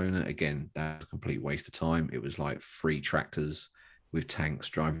Barcelona, again, that was a complete waste of time. It was like 3 tractors with tanks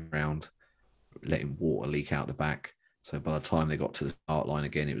driving around, letting water leak out the back. So by the time they got to the start line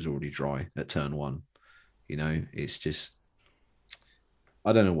again, it was already dry at turn 1. It's just,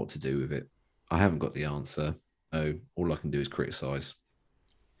 I don't know what to do with it. I haven't got the answer. So all I can do is criticise.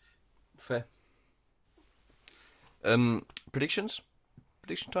 Fair. Predictions?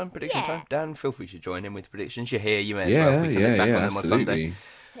 Prediction time? Dan, feel free to join in with predictions. You're here, you may as well. We can look back on them absolutely.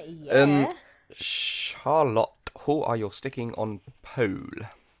 on Sunday. Charlotte, who are you sticking on pole?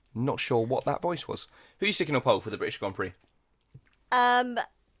 Not sure what that voice was. Who are you sticking on pole for the British Grand Prix?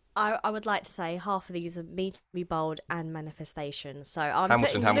 I would like to say half of these are me to be bold and manifestation. So I'm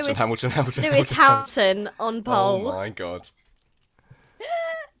Hamilton putting Lewis Hamilton on pole. Oh my god.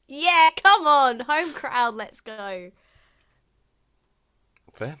 Yeah, come on, home crowd, let's go.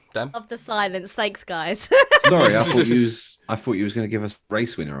 Fair, Dan. Of the silence, thanks guys. Sorry, I thought you was going to give us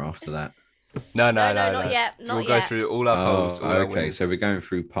race winner after that. No, not yet. So we'll go through all our polls. Okay, so we're going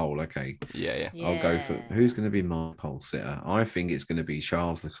through poll. Okay. Yeah. I'll go for who's going to be my pole sitter. I think it's going to be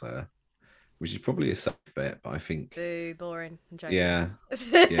Charles Leclerc, which is probably a safe bet, but I think. Boo, boring. I'm joking. Yeah. I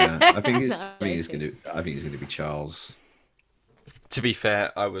think it's. I think it's going to be Charles. To be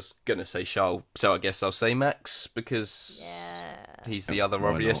fair, I was going to say Charles, so I guess I'll say Max because he's the other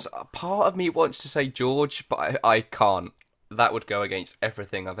obvious. Part of me wants to say George, but I can't. That would go against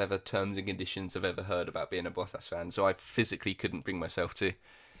everything terms and conditions I've ever heard about being a Bottas fan, so I physically couldn't bring myself to.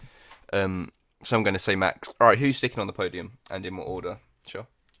 So I'm going to say Max. All right, who's sticking on the podium and in what order? Sure.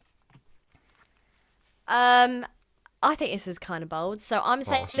 I think this is kind of bold, so I'm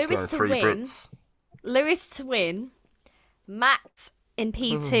saying Lewis to win. Lewis to win, Max in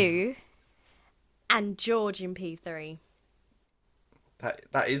P2, and George in P3.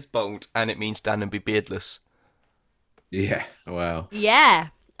 That is bold, and it means Dan and be beardless. Yeah, wow. Yeah,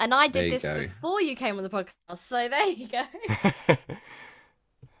 and I did this before you came on the podcast, so there you go.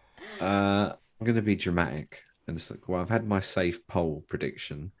 I'm going to be dramatic. And it's like, well, I've had my safe poll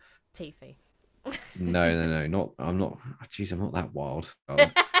prediction. Tiffy. No, I'm not. Jeez, I'm not that wild.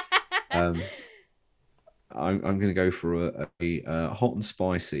 I'm going to go for a hot and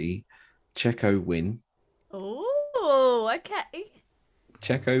spicy Checo win. Oh, okay.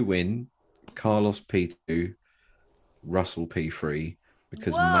 Checo win, Carlos P2, Russell P3,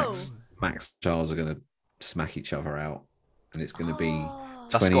 because Max and Charles are going to smack each other out, and it's going to be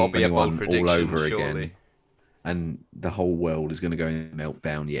 2021 all over again, and the whole world is going to go in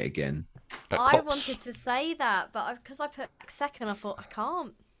meltdown yet again. I wanted to say that, but because I put second, I thought I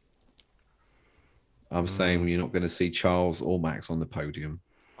can't. I'm saying you're not going to see Charles or Max on the podium.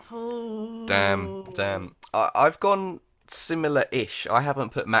 Oh. Damn. I've gone similar-ish. I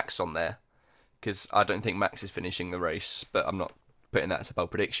haven't put Max on there because I don't think Max is finishing the race, but I'm not putting that as a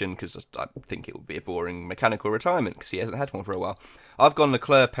bold prediction because I think it would be a boring mechanical retirement because he hasn't had one for a while. I've gone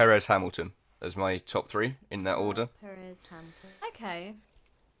Leclerc, Perez, Hamilton as my top 3 in that order. Perez, Hamilton. Okay.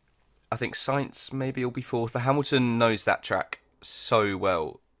 I think Sainz maybe will be 4th, but Hamilton knows that track so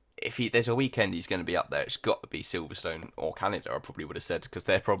well. If there's a weekend he's going to be up there, it's got to be Silverstone or Canada, I probably would have said, because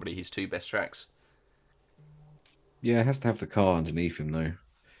they're probably his 2 best tracks. Yeah, it has to have the car underneath him, though.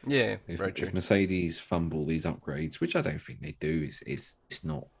 Yeah, if Mercedes fumble these upgrades, which I don't think they do, it's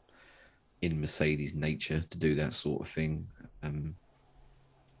not in Mercedes' nature to do that sort of thing.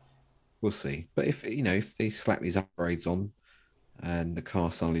 We'll see. But if they slap these upgrades on and the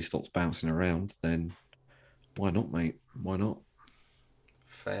car suddenly stops bouncing around, then why not, mate? Why not?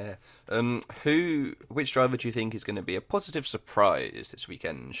 Fair. Which driver do you think is going to be a positive surprise this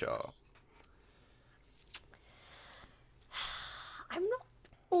weekend, Shah? I'm not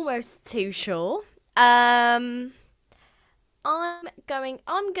almost too sure. I'm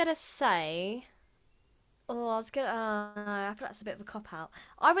gonna say. Oh, I feel that's a bit of a cop out.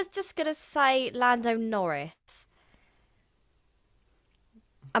 I was just gonna say Lando Norris.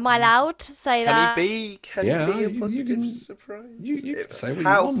 Am I allowed to say that? Can he be a positive surprise? You say what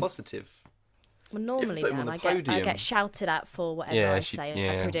How you want. positive? Well, normally, Dan, I get shouted at for whatever I say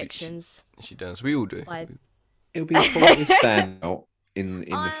in my predictions. She does. We all do. It'll be a positive standout in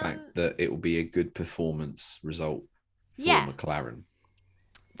the fact that it will be a good performance result Yeah, McLaren.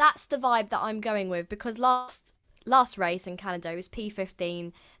 that's the vibe that I'm going with, because last race in Canada was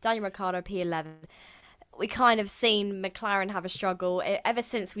P15, Daniel Ricciardo P11. We kind of seen McLaren have a struggle ever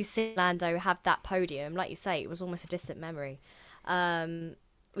since we seen Lando have that podium. Like you say, it was almost a distant memory.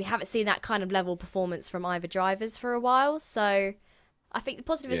 We haven't seen that kind of level performance from either drivers for a while, so I think the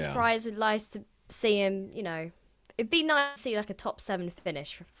positive surprise would lie to see him. It'd be nice to see like a top 7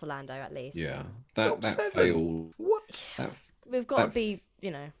 finish for Lando at least. Yeah, Top that 7? failed. What? We've got to be,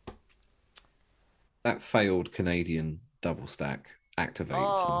 That failed Canadian double stack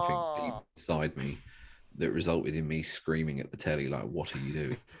activated something deep beside me that resulted in me screaming at the telly like, "What are you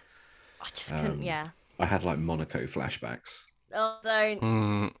doing?" I just couldn't. Yeah. I had like Monaco flashbacks. Oh,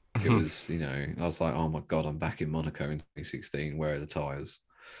 don't. It was, I was like, "Oh my god, I'm back in Monaco in 2016. Where are the tires?"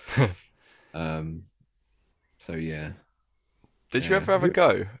 So yeah. Did you ever have a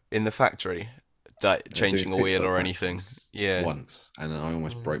go in the factory, changing a Doing pit wheel stop or anything? practice Yeah. once, and I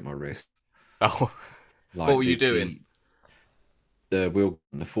almost broke my wrist. Oh, Like, what were you doing? The wheel,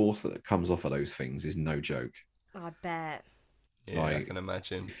 the force that comes off of those things is no joke. I bet. Yeah, I can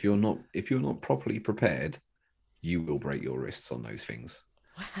imagine. If you're not properly prepared, you will break your wrists on those things.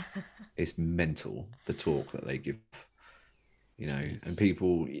 It's mental, the torque that they give, Jeez. and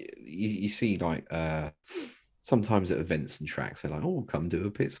people, you see like sometimes at events and tracks, they're like, "Oh, come do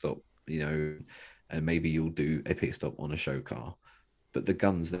a pit stop," and maybe you'll do a pit stop on a show car, but the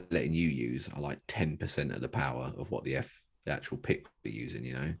guns they're letting you use are like 10% of the power of what the actual pit will be using,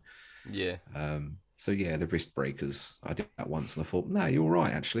 Yeah. So yeah, the wrist breakers. I did that once, and I thought, no, you're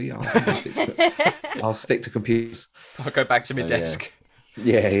right. Actually, I'll stick to computers. I'll go back to my desk.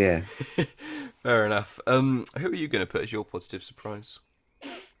 Yeah. Fair enough. Who are you going to put as your positive surprise?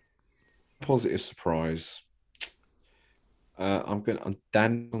 Positive surprise. I'm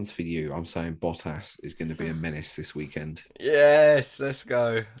Dan's for you. I'm saying Bottas is going to be a menace this weekend. Yes, let's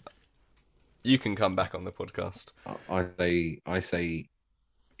go. You can come back on the podcast. I say,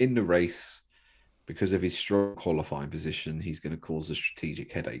 in the race, because of his strong qualifying position, he's going to cause a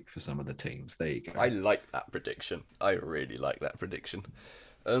strategic headache for some of the teams. There you go. I like that prediction. I really like that prediction.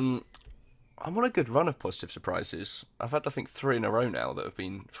 I'm on a good run of positive surprises. I've had, I think, 3 in a row now that have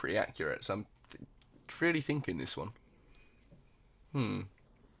been pretty accurate. So I'm really thinking this one. I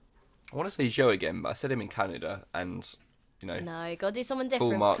want to say Joe again, but I said him in Canada, and No, you got to do someone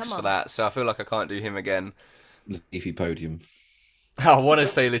different. full marks Come on. for that. So I feel like I can't do him again. Latifi podium. I want to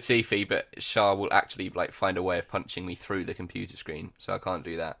say Latifi, but Shah will actually find a way of punching me through the computer screen, so I can't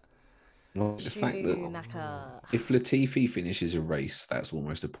do that. Well, the fact that if Latifi finishes a race, that's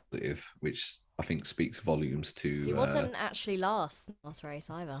almost a positive, which I think speaks volumes to. He wasn't actually last race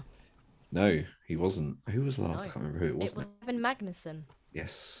either. No, he wasn't. Who was last? No. I can't remember who it was. It was Evan Magnussen.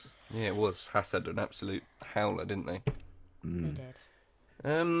 Yes. Yeah, it was. Haas had an absolute howler, didn't they? They did.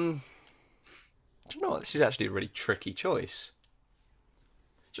 Do you know what? This is actually a really tricky choice.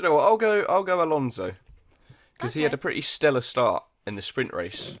 Do you know what? I'll go Alonso, because he had a pretty stellar start in the sprint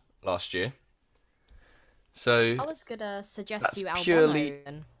race last year. So I was gonna suggest that's you Albon. purely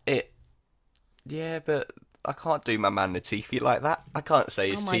it. Yeah, but I can't do my man Latifi like that. I can't say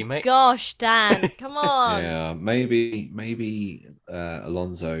his teammate. Gosh, Dan, come on. Yeah, maybe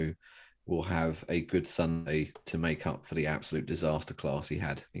Alonso will have a good Sunday to make up for the absolute disaster class he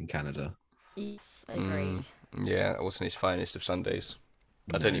had in Canada. Yes, agreed. Yeah, it wasn't his finest of Sundays.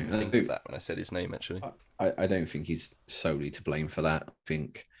 I didn't even think of that when I said his name, actually. I don't think he's solely to blame for that. I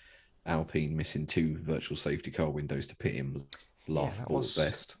think Alpine missing 2 virtual safety car windows to pit him was laughable at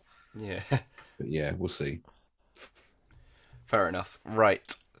best. Yeah. But yeah, we'll see. Fair enough.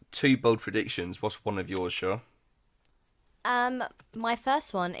 Right. 2 bold predictions. What's one of yours, Shaw? My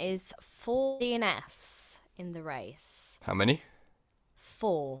first one is 4 DNFs in the race. How many?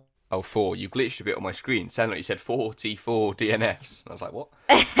 4. Oh, 4. You glitched a bit on my screen. It sounded like you said 44 DNFs. I was like, what?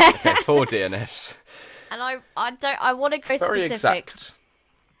 Okay, 4 DNFs. And I want to go Very specific. exact.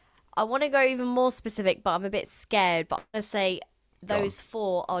 I want to go even more specific, but I'm a bit scared. But I'm going to say those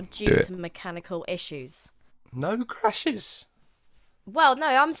 4 are due to mechanical issues. No crashes. Well, no,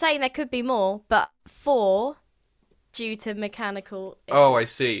 I'm saying there could be more, but 4 due to mechanical issues. Oh, I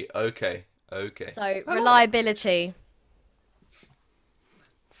see. Okay. So, reliability.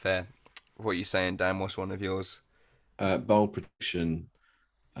 Fair. What are you saying, Dan? What's one of yours? Bold prediction,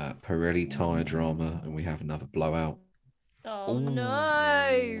 Pirelli tyre drama, and we have another blowout. Oh,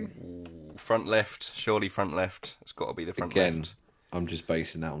 no. Front left. Surely front left. It's got to be the front left. I'm just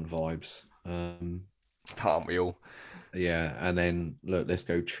basing that on vibes. Aren't we all? Yeah, and then, look, let's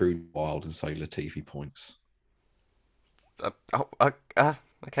go true wild and say Latifi points.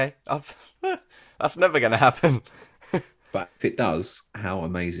 Okay. That's never going to happen. But if it does, how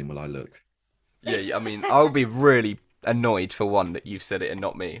amazing will I look? Yeah, I mean, I'll be really annoyed for one that you've said it and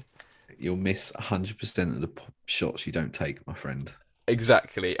not me. You'll miss 100% of the shots you don't take, my friend.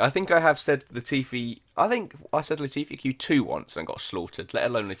 Exactly. I think I have said Latifi. I think I said Latifi Q2 once and got slaughtered, let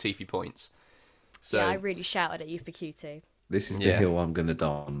alone Latifi points. So Yeah, I really shouted at you for Q2. This is the Yeah. hill I'm going to die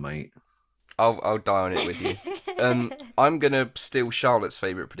on, mate. I'll die on it with you. I'm gonna steal Charlotte's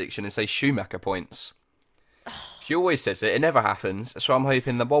favourite prediction and say Schumacher points. She always says it. It never happens. So I'm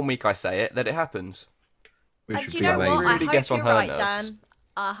hoping the 1 week I say it, that it happens. Which And would do you be know what? amazing. I Really hope gets on you're her right, nerves. Dan.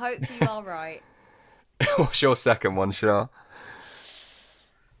 I hope you are right. What's your second one, Char?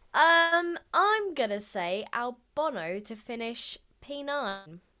 I'm gonna say Albano to finish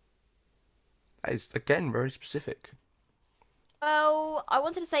P9. That is again very specific. Well, I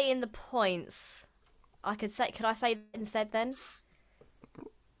wanted to say in the points. Could I say that instead then?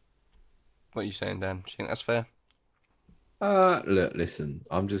 What are you saying, Dan? Do you think that's fair? Look, listen,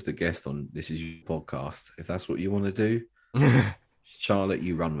 I'm just a guest on This Is Your Podcast. If that's what you want to do, Charlotte,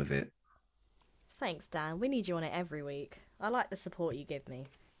 you run with it. Thanks, Dan. We need you on it every week. I like the support you give me.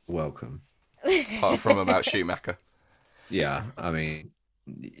 Welcome. Apart from about Schumacher. Yeah, I mean,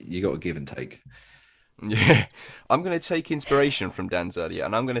 you got to give and take. Yeah. I'm going to take inspiration from Dan's earlier,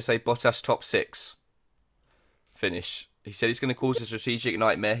 and I'm going to say Bottas top 6 finish. He said he's going to cause a strategic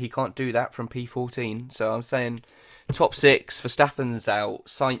nightmare. He can't do that from P14. So I'm saying top 6. Verstappen's out.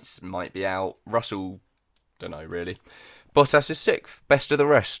 Sainz might be out. Russell, don't know really. Bottas is 6th. Best of the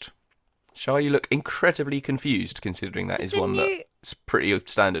rest. Shall you look incredibly confused considering that is one that's pretty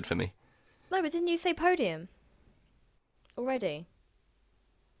standard for me? No, but didn't you say podium already?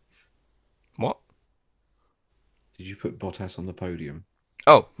 What? Did you put Bottas on the podium?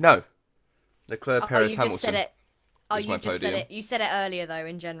 Oh, no. Leclerc, Oh, Perez, you Hamilton. just said it. Oh, is my you just said podium. it. You said it earlier though.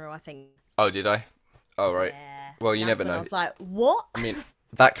 In general, I think. Oh, did I? Oh, right. Yeah. Well, you That's never when know. I was like, what? I mean,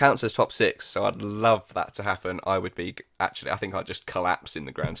 that counts as top 6, so I'd love that to happen. I would be... Actually, I think I'd just collapse in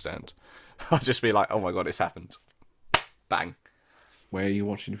the grandstand. I'd just be like, oh my god, it's happened. Bang. Where are you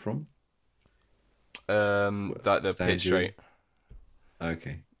watching from? The Stand pit you? straight.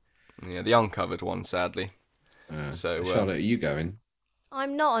 Okay. Yeah, the uncovered one, sadly. So, Charlotte, are you going?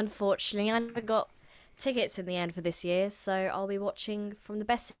 I'm not, unfortunately. I never got tickets in the end for this year, so I'll be watching from the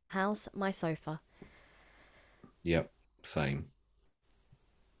best house, my sofa. Yep, same.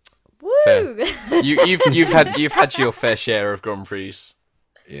 Woo! you've had your fair share of Grand Prix.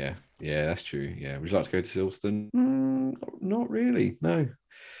 Yeah, that's true. Yeah, would you like to go to Silverstone? Not really. No,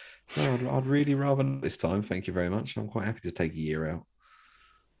 I'd really rather not this time. Thank you very much. I'm quite happy to take a year out.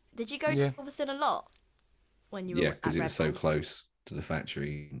 Did you go Yeah. to Silverstone a lot when you were Yeah, at because it Red was so Bull? close to the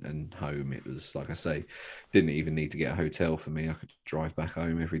factory and home. It was, like I say, didn't even need to get a hotel for me. I could drive back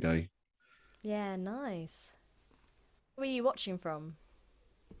home every day. Yeah, nice. Where were you watching from?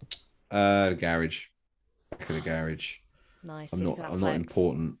 The garage, back of the garage. Nice. I'm so you not. can have I'm not flex.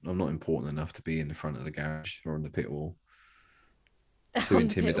 important. I'm not important enough to be in the front of the garage or on the pit wall. Too On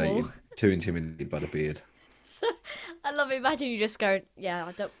the pit intimidated. wall. Too intimidated by the beard. I love it. Imagine you just go, yeah,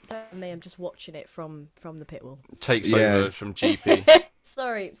 I don't me. I'm just watching it from the pit wall. Takes Yeah. over from GP.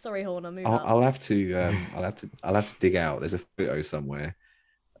 Sorry, Horner. Move on. I'll have to. I'll have to dig out. There's a photo somewhere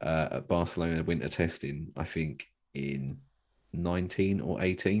at Barcelona winter testing. I think in 19 or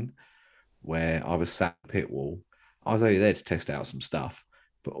 18, where I was sat at the pit wall. I was only there to test out some stuff,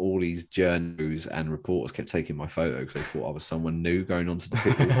 but all these journalists and reporters kept taking my photo because they thought I was someone new going onto the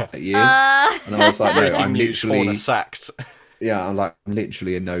pit wall that year. And I was like, no, Breaking I'm news, literally, Horner sacked. yeah, I'm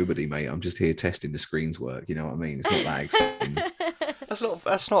literally a nobody, mate. I'm just here testing the screens work. You know what I mean? It's not that exciting.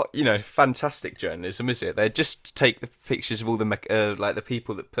 That's not fantastic journalism, is it? They just take the pictures of all the like the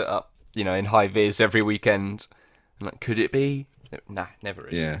people that put up in high vis every weekend. And like, could it be? Nah, never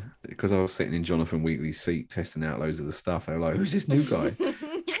is. Yeah, because I was sitting in Jonathan Wheatley's seat testing out loads of the stuff. They were like, "Who's this new guy?"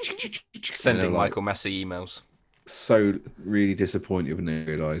 Sending like, Michael Massey emails. So really disappointed when they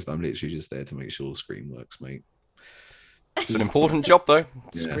realised I'm literally just there to make sure the screen works, mate. It's an important job, though.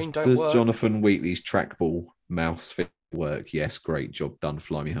 Yeah. Screen don't Does work. Jonathan Wheatley's trackball mouse fit work? Yes, great job done.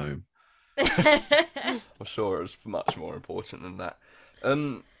 Fly me home. I'm sure it was much more important than that.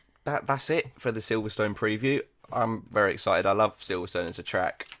 That's it for the Silverstone preview. I'm very excited. I love Silverstone as a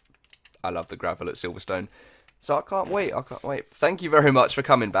track. I love the gravel at Silverstone. So I can't wait. Thank you very much for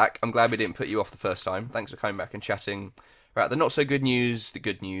coming back. I'm glad we didn't put you off the first time. Thanks for coming back and chatting about the not so good news, the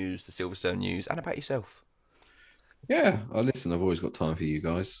good news, the Silverstone news, and about yourself. Yeah, listen. I've always got time for you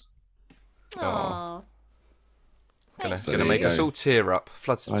guys. Aww. Gonna So there make you us go. all tear up.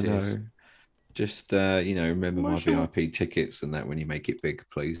 Floods of I tears. know. Just remember my Marshall. VIP tickets and that when you make it big,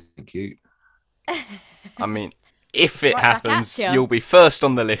 please. Thank you. I mean, if it Right back happens, at ya. you'll be first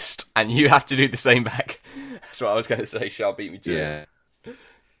on the list, and you have to do the same back. That's what I was going to say. Shall beat me to it. Yeah.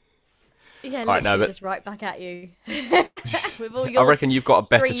 Yeah, All right, literally no, but- just right back at you. With all I your reckon you've got a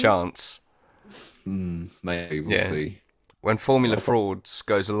better streams. chance Maybe we'll Yeah. see. when Formula Frauds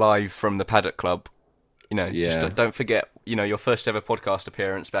goes live from the Paddock Club. You know, Yeah. just don't forget, your first ever podcast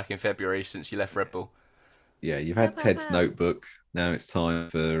appearance back in February since you left Red Bull. Yeah, you've had Ted's notebook. Now it's time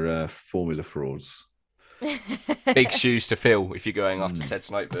for Formula Frauds. Big shoes to fill if you're going after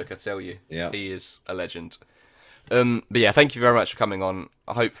Ted's notebook, I tell you. Yeah. He is a legend. But yeah, thank you very much for coming on.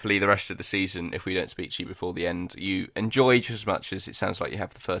 Hopefully the rest of the season, if we don't speak to you before the end, you enjoy just as much as it sounds like you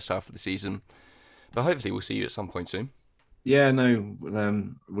have the first half of the season. But hopefully we'll see you at some point soon. Yeah, no,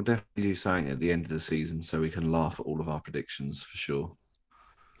 we'll definitely do something at the end of the season so we can laugh at all of our predictions for sure.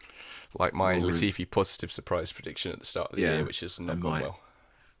 Like my Or- Latifi positive surprise prediction at the start of the Yeah, year, which has not and gone my- well.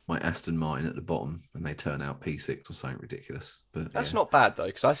 My Aston Martin at the bottom, and they turn out P6 or something ridiculous. But That's yeah. not bad though,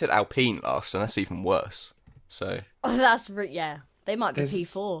 because I said Alpine last, and that's even worse. So, Oh, that's yeah. They might be There's-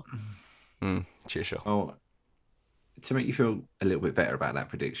 P4. cheers, Shaw. Oh, to make you feel a little bit better about that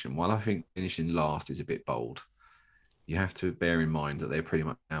prediction, while I think finishing last is a bit bold, you have to bear in mind that they're pretty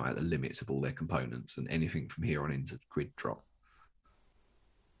much now at the limits of all their components, and anything from here on into the grid drop,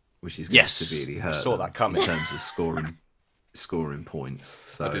 which is going Yes, to severely I hurt saw them that coming. in terms of scoring points.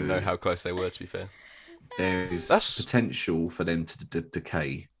 So I didn't know how close they were, to be fair. there is That's- potential for them to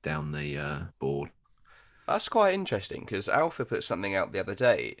decay down the board. That's quite interesting, because Alpha put something out the other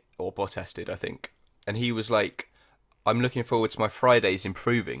day, or Bottas did, I think, and he was like, I'm looking forward to my Fridays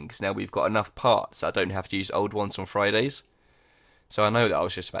improving, because now we've got enough parts, I don't have to use old ones on Fridays. So I know that I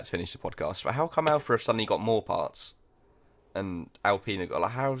was just about to finish the podcast, but how come Alpha have suddenly got more parts? And Alpine have got,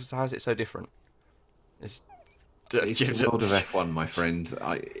 like, how's it so different? It's the world of F1, my friend.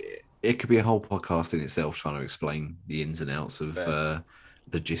 It could be a whole podcast in itself trying to explain the ins and outs of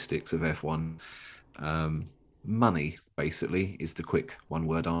logistics of F1. Money, basically, is the quick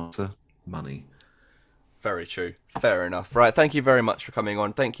one-word answer. Money. Very true. Fair enough. Right, thank you very much for coming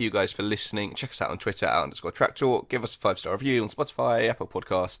on. Thank you guys for listening. Check us out on Twitter, @_Track Talk. Give us a 5-star review on Spotify, Apple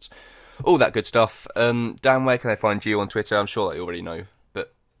Podcasts, all that good stuff. Dan, where can they find you on Twitter? I'm sure they already know,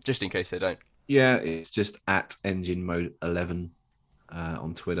 but just in case they don't. Yeah, it's just at Engine Mode 11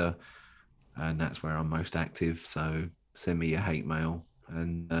 on Twitter, and that's where I'm most active. So send me your hate mail,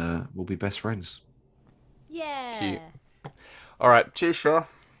 and we'll be best friends. Yeah. Cute. All right, cheers, Shaw.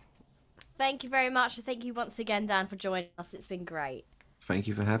 Thank you very much. And thank you once again, Dan, for joining us. It's been great. Thank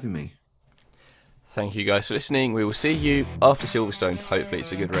you for having me. Thank you guys for listening. We will see you after Silverstone. Hopefully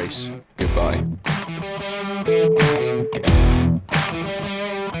it's a good race. Goodbye.